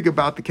specific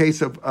about the case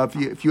of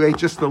if you ate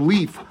just the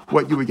leaf,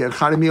 what you would get.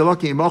 Charami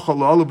loki mochol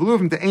lo olav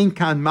luvim to ein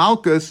kan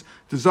malchus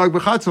to zag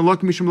b'chatzan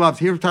loki mishum lavs.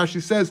 Here Tashi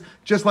says,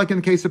 just like in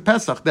the case of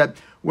Pesach, that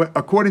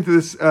according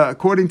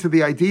to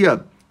the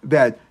idea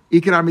that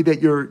economy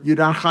that you're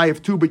not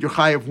chayav two, but you're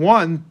chayav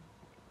one.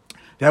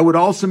 That would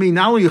also mean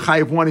not only you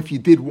chayav one if you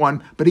did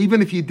one, but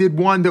even if you did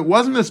one that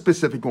wasn't a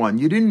specific one,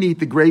 you didn't eat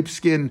the grape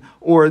skin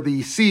or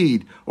the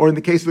seed, or in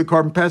the case of the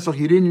Korban Pesach,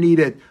 you didn't eat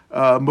it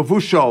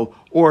mavushal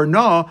or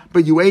na,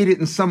 but you ate it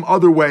in some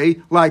other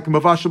way, like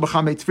mavashal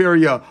b'chamei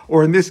tferia,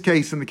 or in this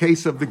case, in the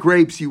case of the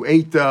grapes, you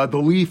ate the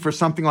leaf or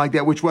something like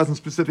that, which wasn't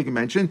specifically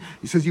mentioned.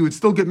 He says you would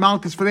still get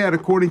malchus for that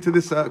according to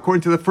this,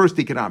 according to the first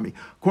economy.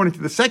 According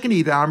to the second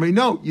economy,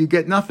 no, you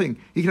get nothing.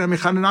 Economy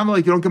chananami,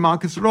 like you don't get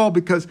malchus at all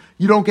because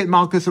you don't get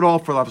malchus at all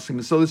for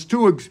lavsim. So there's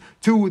two.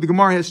 The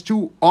Gemara has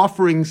two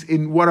offerings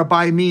in what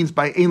Abai means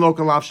by ein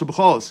lokal lav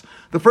shebechos.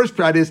 The first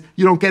part is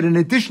you don't get an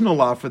additional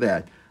lav for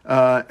that.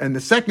 And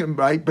the second,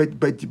 right,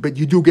 but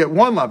you do get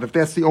one lav. If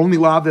that's the only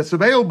lav that's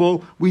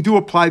available, we do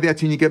apply that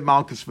to you and you get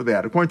malchus for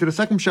that. According to the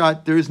second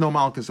shot, there is no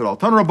malchus at all.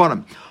 Tan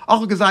Rabbanim.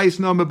 Achol gazayis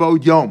no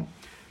mebod yom.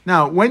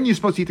 Now, when you're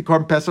supposed to eat the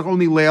Korban Pesach,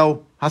 only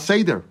leil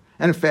haseder.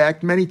 And in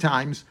fact, many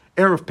times,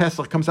 Erev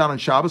Pesach comes out on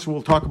Shabbos.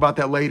 We'll talk about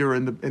that later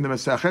in the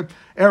Masechet.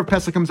 Erev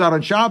Pesach comes out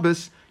on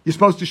Shabbos. You're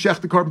supposed to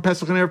shech the Korban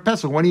Pesach and Erev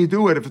Pesach. When do you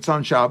do it? If it's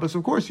on Shabbos,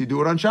 of course, you do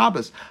it on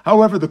Shabbos.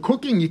 However, the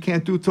cooking you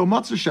can't do till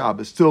Matzah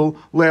Shabbos, till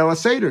Leil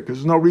HaSeder, because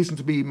there's no reason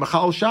to be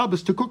Machal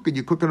Shabbos to cook it.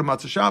 You cook it on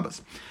Matzah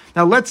Shabbos.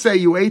 Now, let's say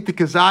you ate the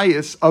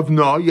kazayas of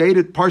no, you ate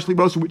it partially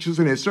roasted, which is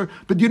an Isser,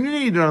 but you didn't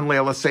eat it on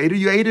Leil HaSeder.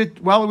 You ate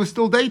it while it was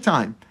still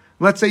daytime.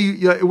 Let's say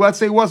it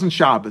wasn't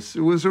Shabbos.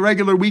 It was a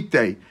regular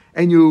weekday,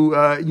 and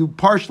you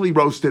partially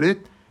roasted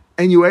it,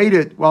 and you ate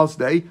it while it's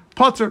day.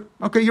 Potter,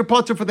 okay, you're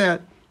potter for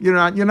that. You're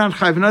not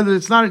chayv. In other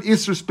words, it's not an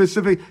Isser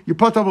specific. You're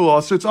potter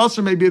also. It's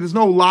also maybe there's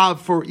no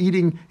lav for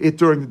eating it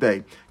during the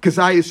day.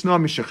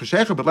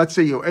 But let's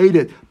say you ate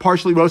it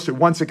partially roasted.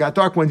 Once it got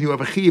dark, when you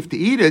have a chiv to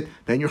eat it,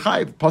 then you're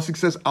chayv. Pasuk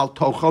says al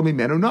tochel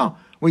mimenu no.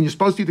 When you're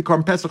supposed to eat the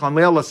Korban Pesach on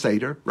Leil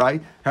HaSeder,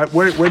 right?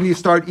 When do you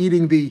start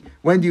eating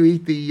when do you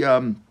eat the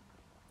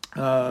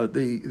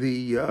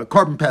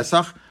Korban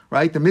Pesach?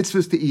 Right, the mitzvah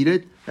is to eat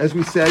it. As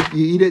we said,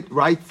 you eat it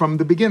right from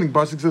the beginning.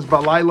 Pasuk says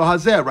balayla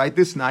hazeh. Right,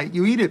 this night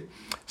you eat it.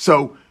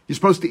 So you're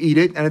supposed to eat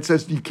it, and it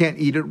says you can't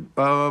eat it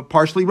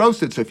partially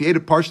roasted. So if you ate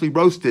it partially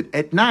roasted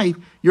at night,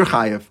 you're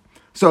chayav.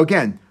 So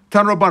again,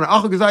 tan rabbanan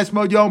achol gazayis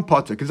mod yom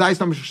potter gazayis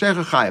no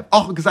mishashecha chayav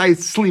achol gazayis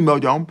sli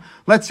mod yom.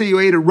 Let's say you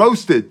ate it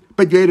roasted,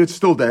 but you ate it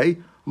still day.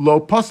 Lo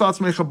pasatz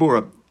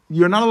mechabura.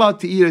 You're not allowed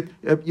to eat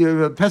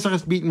it. Pesach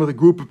has to be eaten with a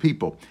group of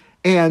people,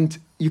 and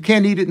you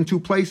can't eat it in two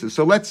places.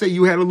 So let's say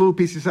you had a little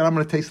piece, you said, I'm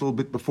going to taste a little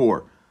bit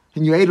before.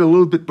 And you ate it a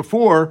little bit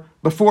before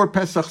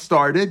Pesach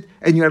started,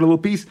 and you had a little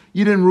piece,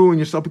 you didn't ruin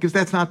yourself because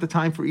that's not the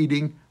time for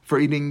eating for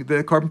eating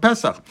the Korban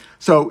Pesach.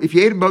 So if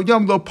you ate it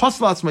Yom Lo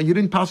Paslatzma, you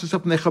didn't pass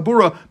yourself in the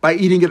Chabura by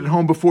eating it at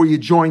home before you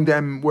joined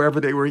them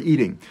wherever they were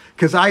eating.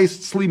 Kazayis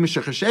Tzli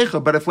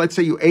Meshechashecha, but if let's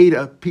say you ate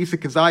a piece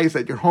of kazayis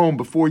at your home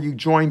before you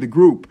joined the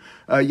group,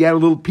 you had a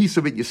little piece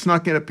of it, you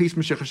snuck in a piece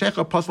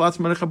Meshechashecha,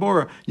 Paslatzma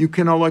Chabura, you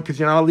can no longer, because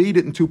you're not allowed to eat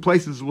it in two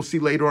places. We'll see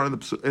later on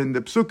in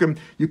the Psukim,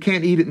 you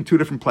can't eat it in two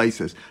different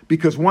places.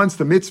 Because once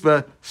the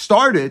mitzvah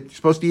started, you're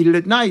supposed to eat it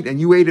at night, and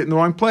you ate it in the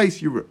wrong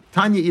place.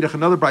 Tanya Idach,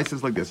 another bride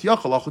says like this.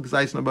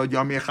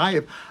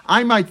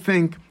 I might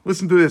think,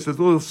 listen to this, as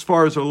little as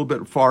far as a little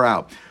bit far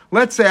out.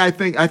 Let's say I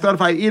thought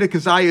if I eat a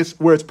kazayas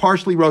where it's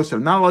partially roasted,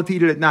 I'm not allowed to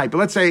eat it at night, but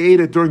let's say I ate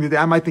it during the day,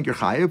 I might think you're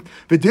chayiv.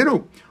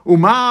 V'dinu,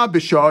 uma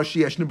b'shosh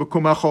yeshnu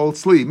b'kum achol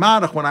tzli.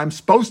 Madach, when I'm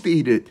supposed to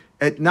eat it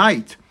at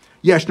night,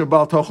 yeshnu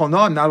b'al tochol no,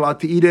 I'm not allowed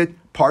to eat it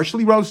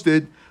partially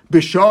roasted. When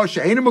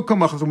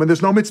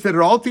there's no mitzvah at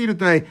all to eat it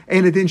today,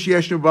 in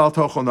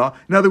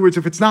other words,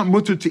 if it's not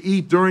mutter to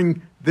eat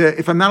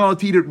if I'm not allowed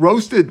to eat it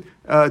roasted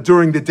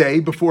during the day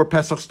before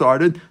Pesach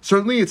started,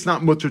 certainly it's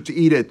not mutter to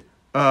eat it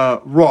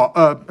raw.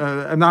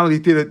 I'm not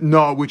allowed to eat it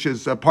which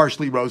is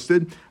partially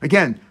roasted.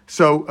 Again,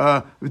 so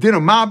when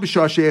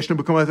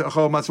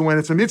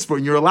it's a mitzvah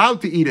and you're allowed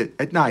to eat it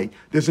at night,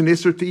 there's an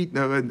isser to eat.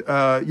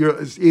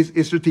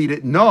 Isser to eat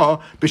it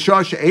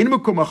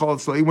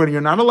when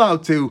you're not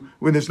allowed to.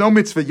 When there's no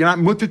mitzvah, you're not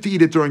mutter to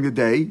eat it during the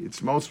day.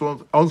 It's only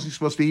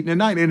supposed to eat it at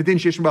night. And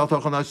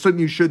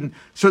certainly you shouldn't.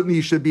 Certainly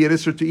you should be an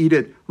isser to eat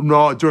it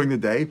raw during the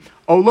day.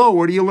 Olo,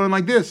 where do you learn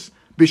like this?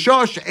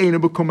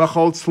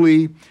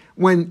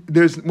 When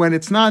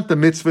it's not the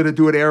mitzvah to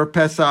do it erev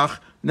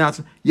Pesach, not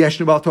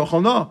yeshnu bal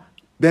tochel no.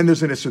 Then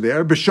there's an issue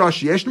there.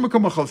 B'shosh yeshnu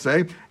b'kum achol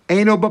say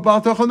eino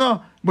bal tochel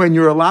no. When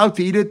you're allowed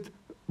to eat it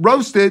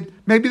roasted,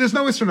 maybe there's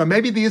no issue no.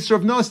 Maybe the issue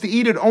of no is to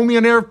eat it only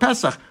on erev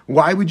Pesach.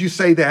 Why would you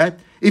say that?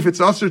 If it's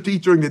usher to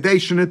eat during the day,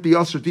 shouldn't it be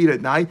usher to eat at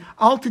night?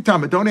 Al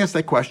titama, don't ask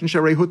that question.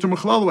 Sharei huter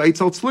mechlolu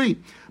eitz al tzli.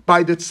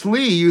 By the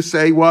tzli, you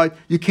say what?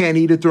 You can't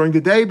eat it during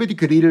the day, but you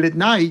could eat it at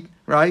night.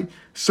 Right,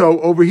 so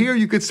over here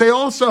you could say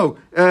also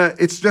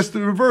it's just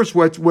the reverse.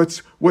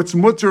 What's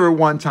mutter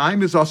one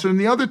time is usher in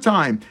the other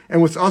time, and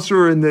what's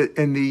usher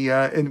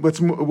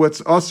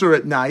what's usher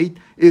at night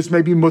is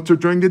maybe mutter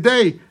during the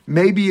day.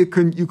 Maybe you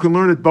can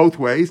learn it both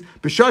ways.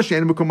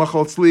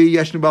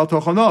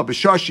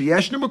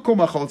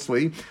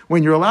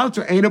 When you're allowed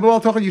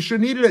to you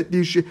shouldn't eat it.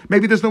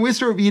 Maybe there's no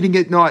issue of eating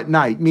it at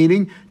night.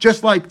 Meaning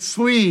just like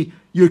tzli,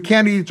 you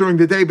can't eat it during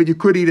the day, but you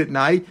could eat it at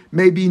night.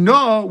 Maybe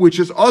no, which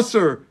is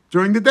usher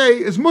during the day,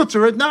 is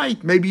mutter at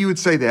night. Maybe you would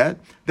say that.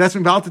 That's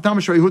when Valta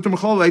Tamashrei Hutam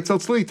Chol Eitzel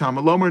Tzli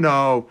Tamalomer.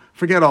 No,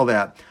 forget all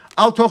that.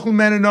 Al Tochel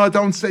Menino.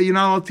 Don't say you're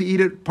not allowed to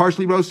eat it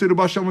partially roasted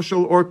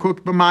or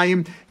cooked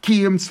b'mayim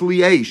kiyim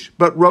tzliesh,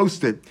 but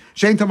roasted.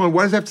 Shein Tamar.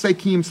 What does that have to say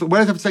kiyim? What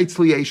does that have to say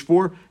tzliesh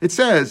for? It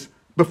says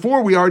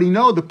before we already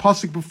know the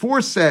pasuk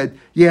before said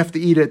you have to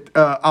eat it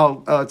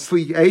al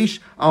tzliesh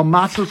al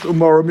matzos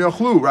umorim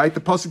yochlu. Right,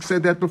 the pasuk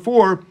said that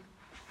before.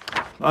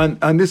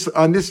 On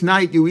this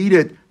night you eat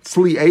it.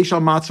 Tzli Eish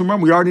al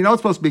Matzumram. We already know it's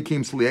supposed to be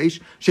Kim Tzli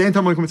Eish. Shein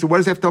Tamar comes. What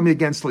does that have to tell me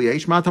against Tzli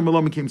Eish? Matam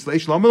Malom Kim Tzli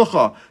Eish. Lo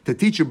Melacha to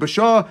teach you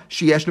B'Shah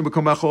Sheyeshnu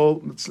B'Kom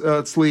Echol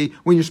Tzli.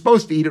 When you're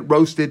supposed to eat it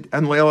roasted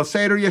and Leila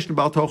Seder Yeshnu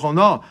Bal Tochel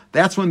No.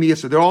 That's when the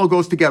Yisra. It all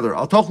goes together.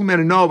 Al Tochel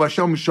Men No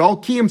V'Shom Mishal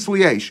Kim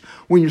Tzli Eish.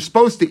 When you're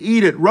supposed to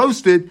eat it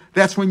roasted,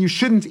 that's when you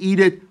shouldn't eat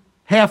it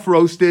half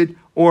roasted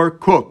or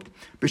cooked.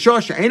 When there's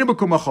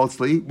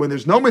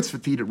no mitzvah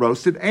to eat it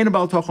roasted, so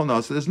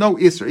there's no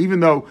isser, even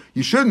though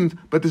you shouldn't,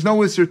 but there's no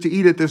isser to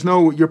eat it. There's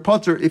your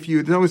putter there's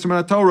no isser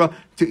in Torah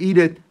to eat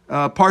it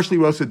partially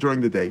roasted during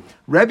the day.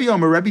 Rebbe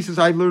says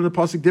I've learned the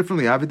pasuk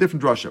differently. I have a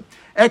different drasha.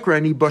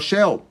 Ekrani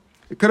bashel.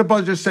 It could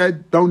have just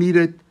said don't eat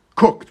it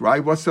cooked,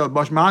 right? What's the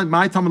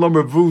my tamalom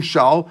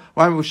revushal?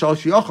 Why revushal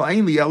shiachal?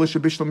 Ainly elish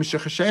bishlam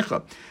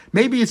mishachashecha.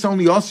 Maybe it's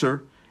only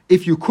usser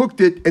if you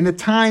cooked it in the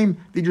time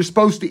that you're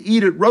supposed to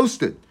eat it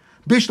roasted.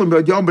 Bishlam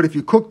b'yom, but if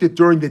you cooked it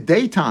during the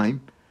daytime,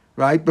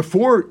 right,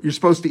 before you're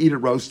supposed to eat it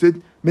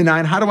roasted,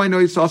 minayin, how do I know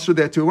it's usher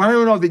there too? Well, I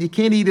don't know that you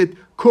can't eat it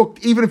cooked,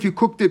 even if you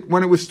cooked it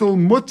when it was still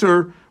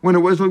mutter, when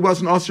it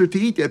wasn't usher to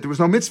eat yet. There was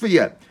no mitzvah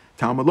yet.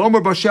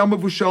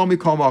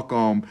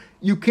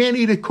 You can't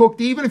eat it cooked,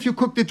 even if you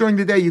cooked it during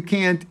the day. You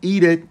can't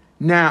eat it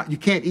now. You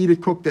can't eat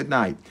it cooked at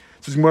night.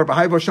 So it's more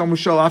Rabbi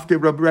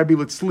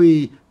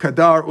Litzli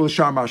Kadar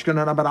Ulshar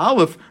Mashkan. But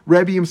Aleph,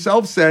 Rebbe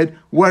himself said,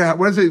 what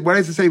does it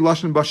say?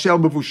 Lashon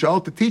Bashel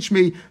Mevushal, to teach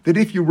me that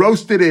if you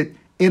roasted it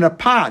in a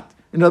pot,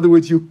 in other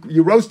words, you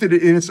roasted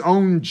it in its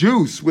own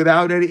juice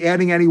without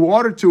adding any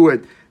water to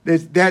it.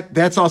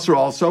 That's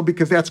also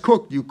because that's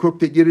cooked. You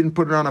cooked it, you didn't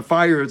put it on a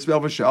fire, it's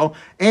velvashel.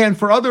 And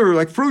for other,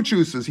 like fruit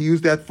juices, he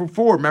used that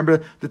for.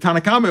 Remember, the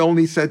Tanakama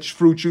only said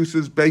fruit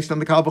juices based on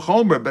the Kal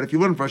V'chomer, but if you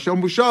learn for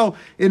Hashem Bushal,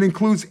 it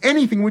includes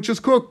anything which is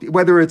cooked,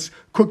 whether it's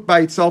cooked by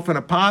itself in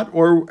a pot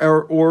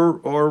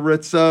or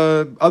it's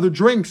other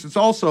drinks. It's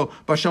also,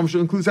 Hashem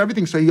Bushal includes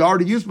everything. So he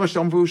already used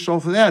Hashem Bushal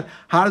for that.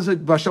 How does it,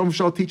 Hashem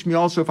Bushal teach me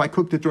also if I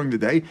cooked it during the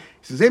day? He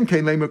says, Im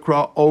Kein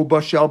Lemakra, O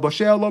Bashel,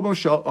 Bashel, O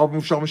Bashel, O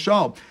Bashel,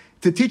 Bashel.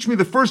 to teach me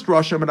the first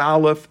Rasham and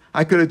Aleph,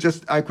 I could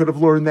have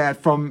learned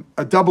that from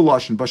a double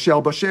Lashon, Bashel,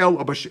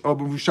 or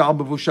Mavushal,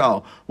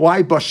 Mavushal.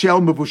 Why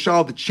Bashel,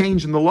 Mavushal, the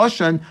change in the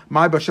Lashon,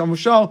 my Bashel,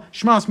 Mavushal,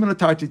 Shmas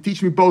Minatar, to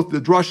teach me both the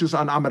drushes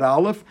on Amud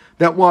Aleph,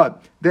 that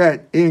what?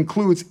 That it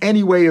includes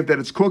any way of that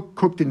it's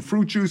cooked in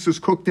fruit juices,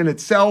 cooked in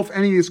itself,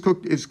 any is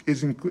cooked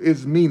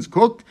is means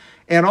cooked,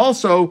 and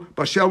also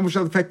Bashel,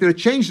 Mavushal, the fact that it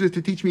changed it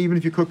to teach me even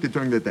if you cooked it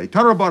during the day.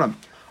 Tanur Rabbanan,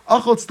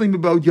 Achot Slim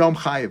About Yom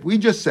Chayev. We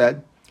just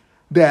said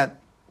that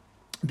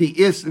the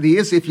is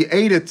if you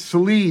ate it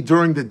tzli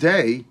during the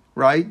day,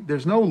 right?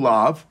 There's no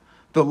lav.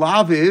 The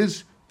lav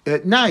is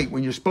at night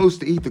when you're supposed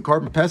to eat the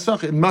Korban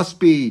Pesach. It must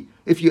be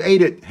if you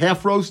ate it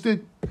half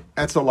roasted,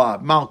 that's a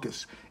lav,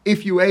 malchus.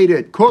 If you ate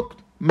it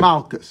cooked,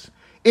 malchus.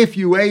 If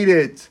you ate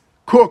it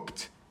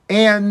cooked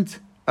and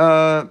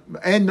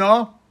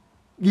no,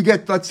 you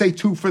get, let's say,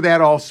 2 for that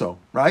also,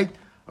 right?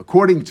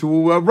 According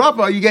to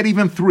Rava, you get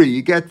even 3.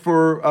 You get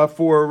for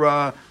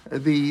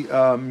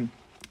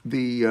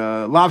the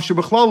lav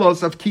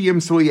shebachlolos of kiyim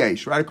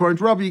tzli, right? According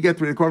to Rabbi, you get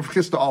 3. According to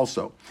Chisda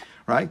also,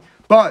 right?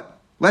 But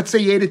let's say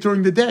you ate it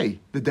during the day.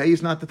 The day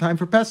is not the time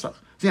for Pesach.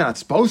 So you're not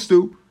supposed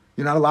to.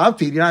 You're not allowed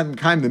to eat. You're not in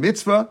kaim the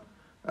mitzvah.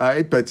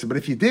 But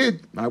if you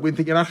did, I wouldn't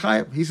think you're not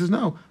chayav. He says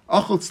no.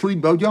 Achol tzli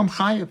bod yom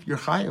chayav. You're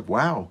chayav.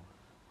 Wow,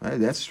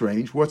 that's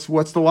strange. What's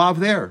the lav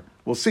there?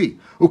 We'll see.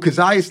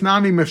 Ukazayis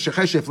nami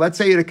mishacheshev. If let's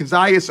say you had a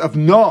kazayis of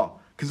no.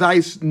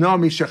 Kazayis no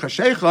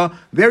mishachashecha,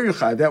 there you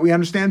chayav. That we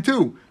understand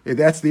too.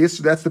 That's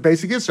the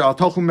basic issue. Al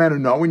tochel menu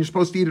no. When you're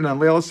supposed to eat it on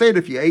Leil Seder,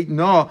 if you ate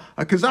no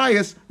a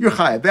kazayis, you're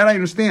chayav. That I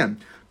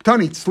understand.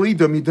 Tani tzli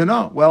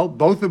dumidana. Well,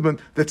 both of them,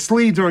 the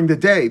tzli during the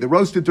day, the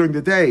roasted during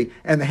the day,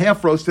 and the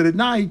half roasted at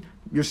night.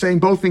 You're saying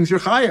both things you're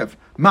chayav.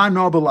 Ma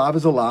no belav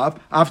is a lav,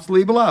 af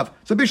tzli belav.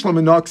 So bishlam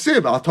and no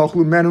ksiv al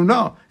tochlu menu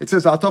no. It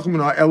says al tochlu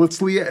no el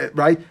tzli,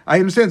 right? I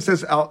understand. It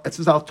says al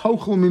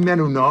tochlu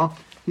menu no.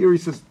 Here he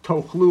says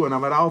tochlu, and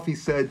Amar Alf he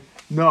said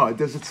no.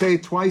 Does it say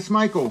it twice,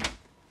 Michael?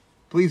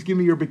 Please give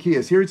me your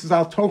bekiyas. Here it says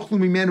al tochlu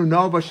mimenu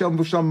no v'shem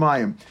v'sham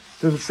mayim.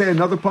 Does it say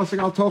another pasuk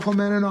al tochlu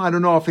mimenu no? I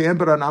don't know offhand,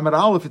 but on Amar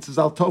Aleph it says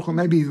al tochlu.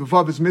 Maybe the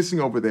vav is missing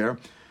over there.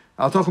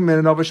 Al tochlu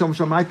mimenu no v'shem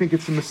v'sham. I think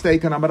it's a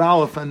mistake on Amar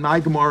Aleph, and my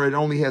Gemara it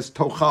only has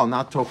tochal,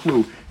 not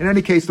tochlu. In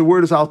any case, the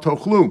word is al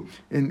tochlu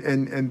in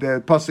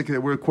the pasuk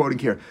that we're quoting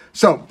here.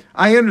 So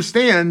I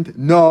understand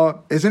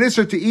no is an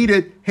issur to eat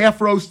it half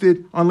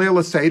roasted on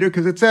Leila Seder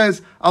because it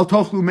says al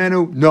tochlu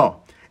menu no.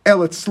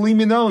 El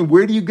etzlimino, and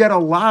where do you get a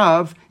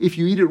lav if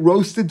you eat it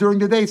roasted during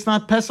the day? It's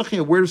not Pesach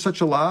here. Where is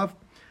such a lav?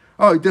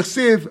 Oh,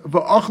 dechsiv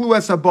v'achlu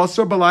es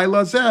habasar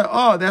b'layla zeh.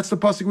 Oh, that's the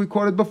pasuk we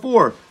quoted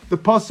before. The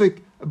pasuk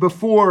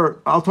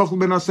before Al Tochlu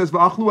Menu says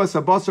v'achlu es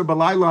habasar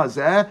b'layla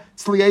zeh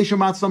tzliyesh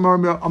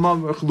u'matzam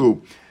amam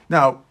echlu.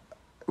 Now,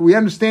 we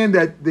understand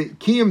that the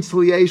kiyum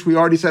tzliyesh we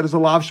already said is a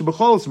lav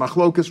shebachlos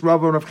machlokas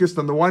Rava and Rav Chisda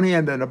on the one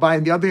hand and Abai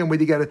on the other hand. Where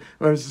you get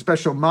a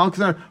special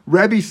malchus.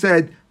 Rebbe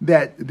said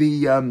that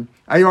the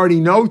I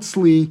already know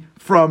tzli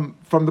from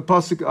the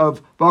pasuk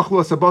of v'achlu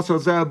es habasar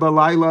zeh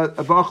b'layla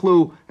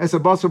v'achlu es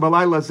habasar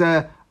b'layla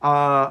zeh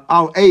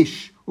al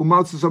eish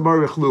u'matzam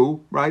amam echlu,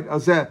 right?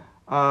 Azeh.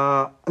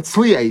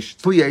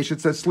 Tzli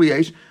it says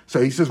tzli.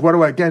 So he says, what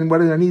do I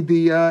need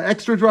the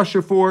extra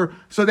drasha for?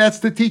 So that's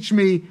to teach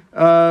me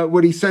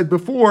what he said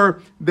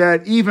before,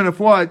 that even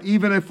if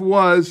it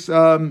was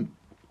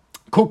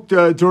cooked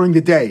during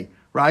the day,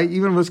 right?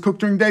 Even if it was cooked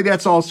during the day,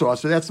 that's also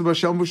us. So that's the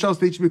Bashel Mushal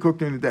teach me cooked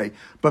during the day.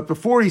 But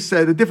before he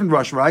said a different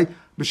rush, right?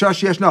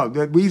 Bishash yesh, no,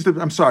 we used it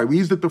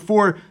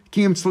before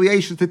Kiyam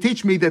Tzli to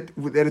teach me that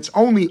it's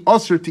only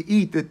usher to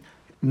eat that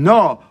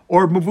no,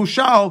 or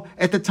mavushal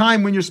at the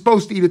time when you're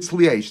supposed to eat it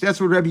tzliyesh. That's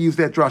what Rebbe used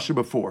that drasha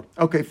before.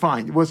 Okay,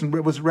 fine. Was it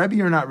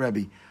Rebbe or not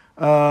Rebbe?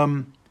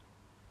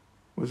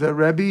 Was that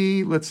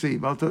Rebbe? Let's see.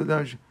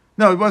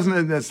 No, it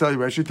wasn't necessarily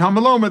Rebbe.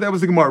 Talmud that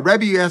was the Gemara.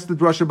 Rebbe asked the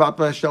drasha about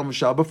Bashel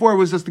Mashal. Before it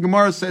was just the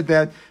Gemara said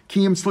that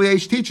Kiyam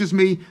Tzliyesh teaches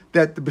me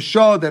that the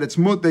Bashal, that it's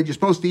mut, that you're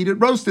supposed to eat it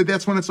roasted,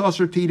 that's when it's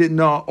also to eat it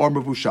na or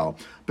mavushal.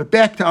 But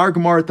back to our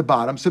Gemara at the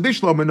bottom. So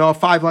Bishlo Mano,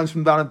 5 lines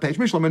from the bottom of the page.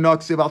 Bishlo Mano,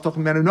 Ksiv Al Tochim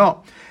Menu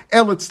no.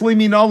 El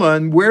Tzlimi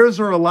Nolan, where is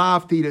there a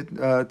lav to eat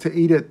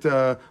it,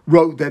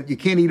 that you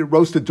can't eat it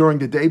roasted during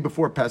the day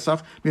before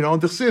Pesach? You know,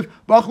 and the Ksiv,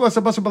 Bachlu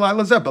Asabasa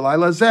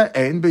Balayla Zeh,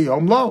 Ein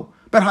B'yom Lo.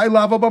 But high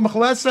lava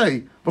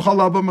b'mechalese,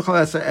 v'chalava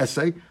b'mechalese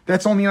essay.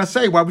 That's only an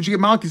assay. Why would you get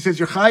malchus? He says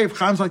your chayiv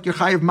chams like your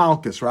chayiv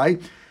malchus,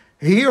 right?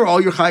 Here,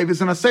 all your chayiv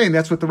is an assay, and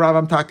that's what the Rav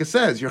Amtaka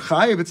says. Your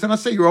chayiv, it's an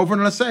assay. You're over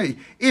an assay.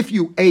 If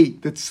you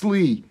ate the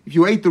tzli, if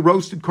you ate the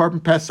roasted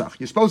Korban Pesach,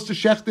 you're supposed to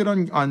shecht it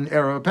on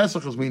Erev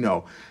Pesach, as we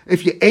know.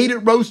 If you ate it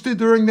roasted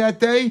during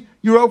that day,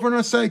 you're over an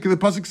assay, because the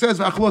pasuk says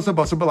v'achlos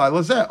habasar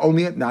b'layla zeh,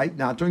 only at night,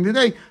 not during the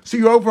day. So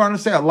you're over on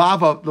assay. The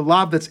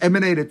lav that's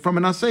emanated from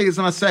an assay is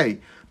an assay.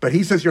 But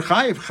he says you're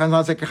chayiv,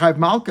 chazan like chayiv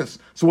malchus.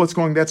 So what's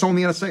going? That's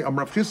only an assay.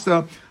 Rav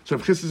Chisda. So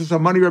Rav Chisda says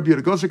Amani Rabbi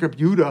Yehuda goes like Rabbi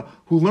Yehuda,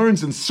 who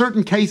learns in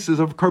certain cases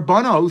of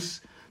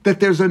karbanos that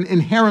there's an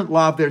inherent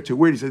lav there too.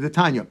 Where do you say the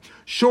Tanya?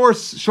 Shor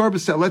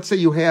b'sel. Let's say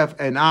you have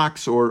an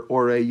ox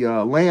or a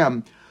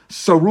lamb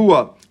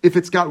Sarua, if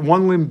it's got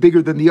one limb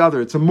bigger than the other,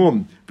 it's a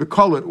mum.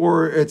 V'kolet,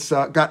 or it's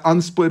got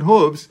unsplit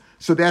hooves,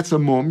 so that's a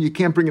mum. You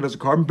can't bring it as a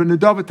carbon. But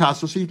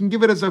nedavataso, so you can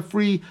give it as a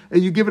free,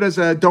 you give it as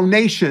a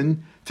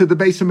donation to the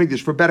Beis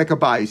Hamikdash for Bedek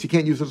Habayis. You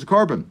can't use it as a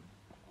carbon.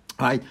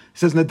 Right? It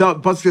says but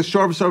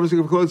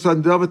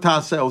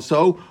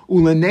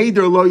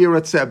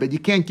you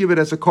can't give it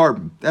as a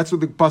carbon. That's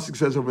what the pasuk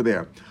says over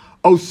there.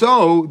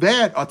 Oso,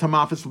 that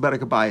atamafis lebedek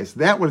habayis.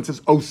 That when it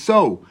says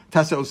oso,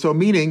 tasa oso,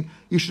 meaning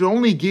you should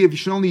only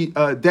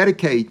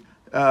dedicate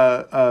a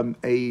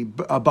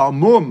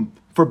balmum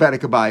for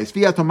bedek habayis.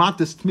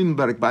 Viatomatis tmim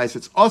bedek habayis.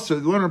 It's also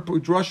learn a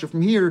drasha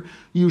from here.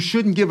 You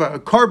shouldn't give a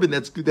carbon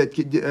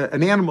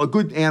an animal, a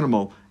good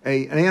animal,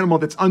 an animal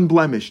that's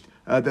unblemished.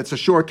 That's a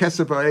shore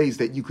kesef ha'ez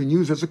that you can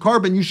use as a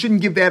carbon. You shouldn't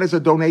give that as a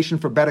donation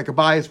for bedek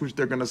habayis, which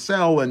they're going to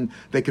sell and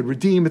they could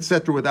redeem,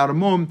 etc., without a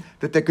mum,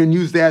 that they can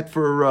use that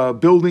for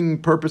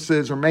building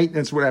purposes or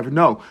maintenance, whatever.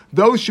 No,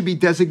 those should be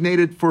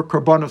designated for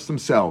karbanos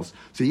themselves.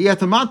 So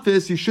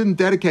yetamatvis, you shouldn't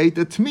dedicate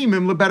the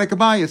tmimim lebedek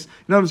habayis.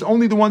 In other words,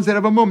 only the ones that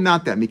have a mum,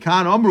 not that.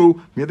 Mikan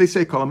amru, they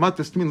say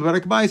kolamatvis tmim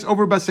lebedek habayis,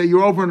 over basay,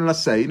 you're over in an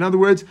asay. In other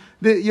words,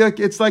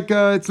 it's like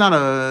it's not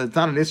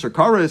an isser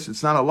karis,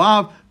 it's not a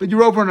lav, but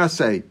you're over an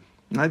asay.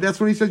 Right? That's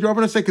what he says. You're over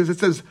to say because it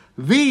says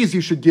these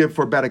you should give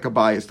for bedek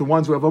habayis, the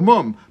ones who have a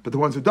mum, but the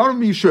ones who don't have a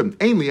mum you shouldn't.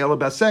 Ainly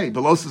elabasay,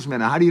 velosas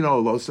mina. How do you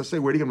know velosas?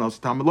 Where do you get velosas?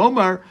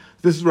 Tamalomar.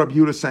 This is Rabbi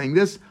Yehuda saying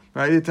this,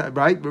 right?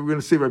 Right. We're going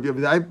to see Rabbi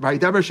Yehuda.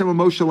 Vayidaber Shem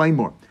Moshe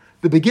Lemor.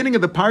 The beginning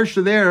of the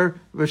parsha there,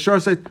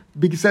 Vashar says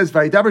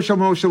Vayidaber Shem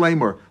Moshe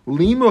Lemor.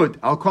 Limud.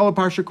 I'll call a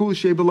parsha kul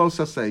shei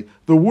belosasay.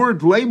 The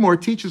word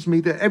lemor teaches me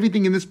that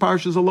everything in this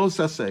parsha is a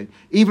losasay,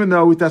 even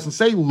though it doesn't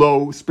say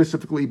lo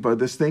specifically, but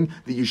this thing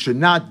that you should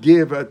not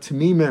give a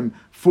tamimim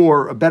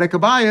for a bedek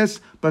habayis,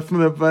 but from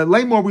the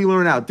lemor we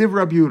learn out. Div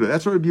Rabbi Yehuda.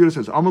 That's what Rabbi Yehuda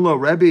says. Amalo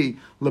Rebbe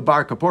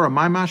lebar kapora.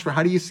 My mashra.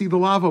 How do you see the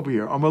lav over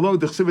here? Amalo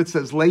the chsivit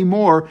says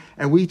lemor,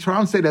 and we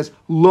translate as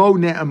lo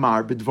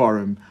ne'amar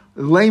b'dvarim.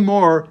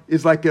 Lemor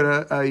is like an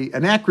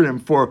acronym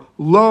for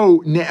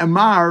lo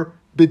ne'amar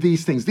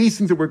b'these things. These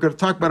things that we're going to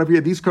talk about over here,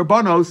 these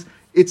karbanos,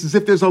 it's as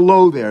if there's a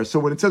lo there. So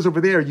when it says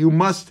over there, you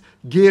must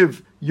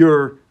give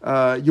your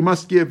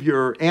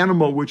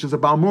animal, which is a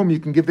balmum, you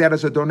can give that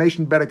as a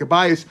donation to bedek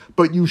habayis,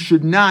 but you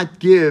should not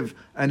give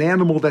an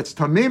animal that's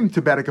tamim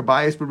to bedek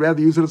habayis, but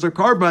rather use it as a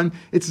carbon.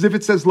 It's as if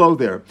it says lo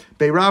there.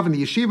 Beirav and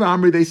the Yeshiva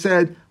Amri, they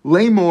said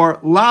lemor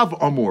lav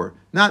amor.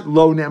 Not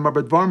lo ne'amar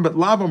b'dvarim, but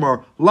lav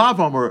amor. Lav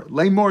amor.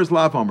 Lemor is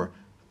lav amor.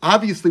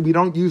 Obviously, we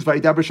don't use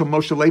Vayidaber Shel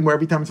Moshe Lemor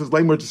every time it says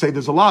Lemor to say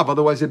there's a lav.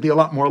 Otherwise, it'd be a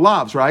lot more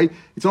lavs, right?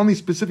 It's only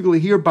specifically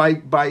here by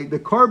the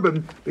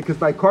carbon, because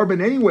by carbon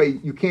anyway,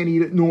 you can't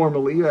eat it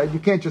normally. You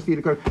can't just eat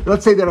a carbon.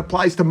 Let's say that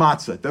applies to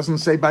matzah. It doesn't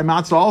say by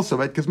matzah also,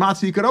 right? Because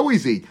matzah you could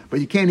always eat,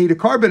 but you can't eat a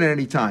carbon at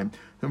any time.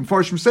 The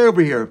Mepharshim say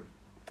over here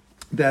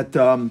that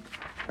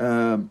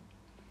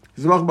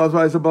Ain't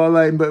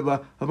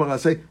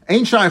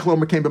shaykh lo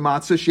mekem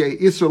b'matzah shei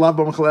isur lav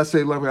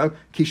b'mechalesei lav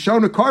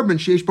kishona carbon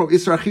sheish bo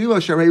isur achila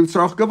sharei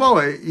utzarach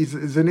gavoa is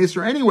an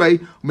isur anyway.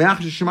 Me'ach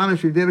shemana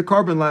shedina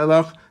carbon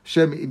lailach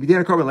shem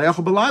b'dina carbon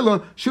layachol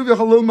b'layla shuv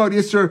yachol lomod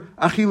isur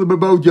achila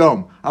b'bod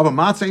yom. Ava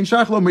matzah ain't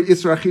shaykh lo me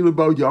isur achila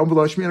b'bod yom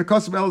v'lo shmiana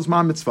kosav el is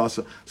ma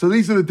mitzvasa. So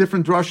these are the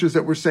different drushes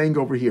that we're saying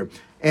over here,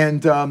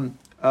 and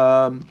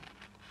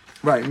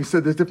right, and we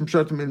said there's different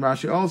shortim in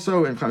Rashi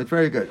also, and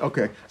very good.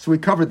 Okay, so we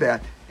covered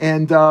that,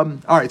 and all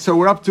right, so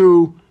we're up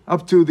to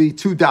the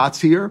two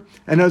dots here,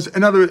 and there's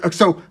another.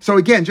 So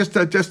again, just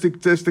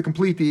to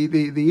complete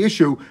the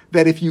issue,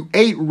 that if you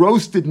ate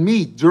roasted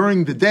meat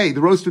during the day,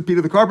 the roasted meat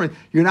of the carbon,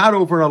 you're not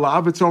over in a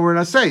lav, it's over in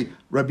a say.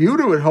 Rabbi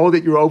Yehuda would hold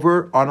that you're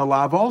over on a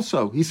lav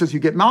also. He says you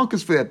get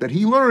malchus for that. That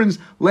he learns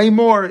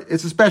lamor,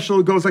 it's a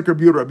special, it goes like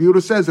Rabbi Yehuda. Rabbi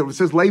Yehuda says that it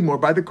says lamor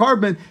by the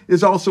carbon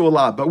is also a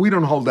lav, but we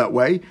don't hold that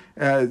way.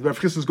 Rav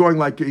Chisda is going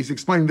like, he's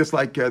explaining this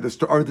like this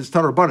Tan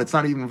Rabbanan. It's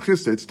not even Rav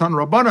Chisda, it's Tan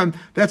Rabbanan.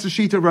 That's a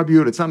sheet of Rabbi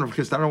Yehuda. It's not Rav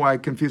Chisda. I don't know why I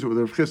confuse it with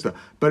Rav Chisda,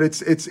 but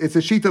it's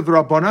a sheet of the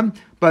Rabbanan.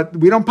 But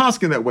we don't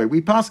paskin that way.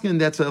 We paskin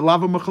that's a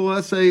lava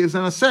mechalese is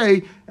an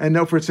asay, and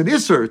no, for it's an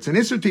isser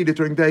to eat it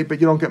during the day, but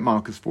you don't get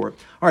malchus for it.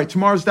 All right,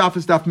 tomorrow's daf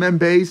is daf mem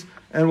beis,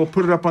 and we'll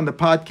put it up on the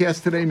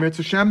podcast today, Mirz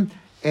Hashem.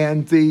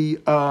 And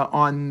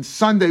on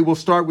Sunday we'll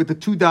start with the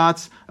two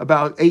dots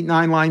about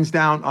 8-9 lines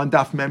down on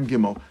daf mem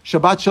gimel.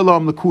 Shabbat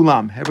shalom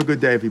lekulam. Have a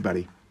good day,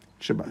 everybody.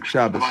 Shabbos.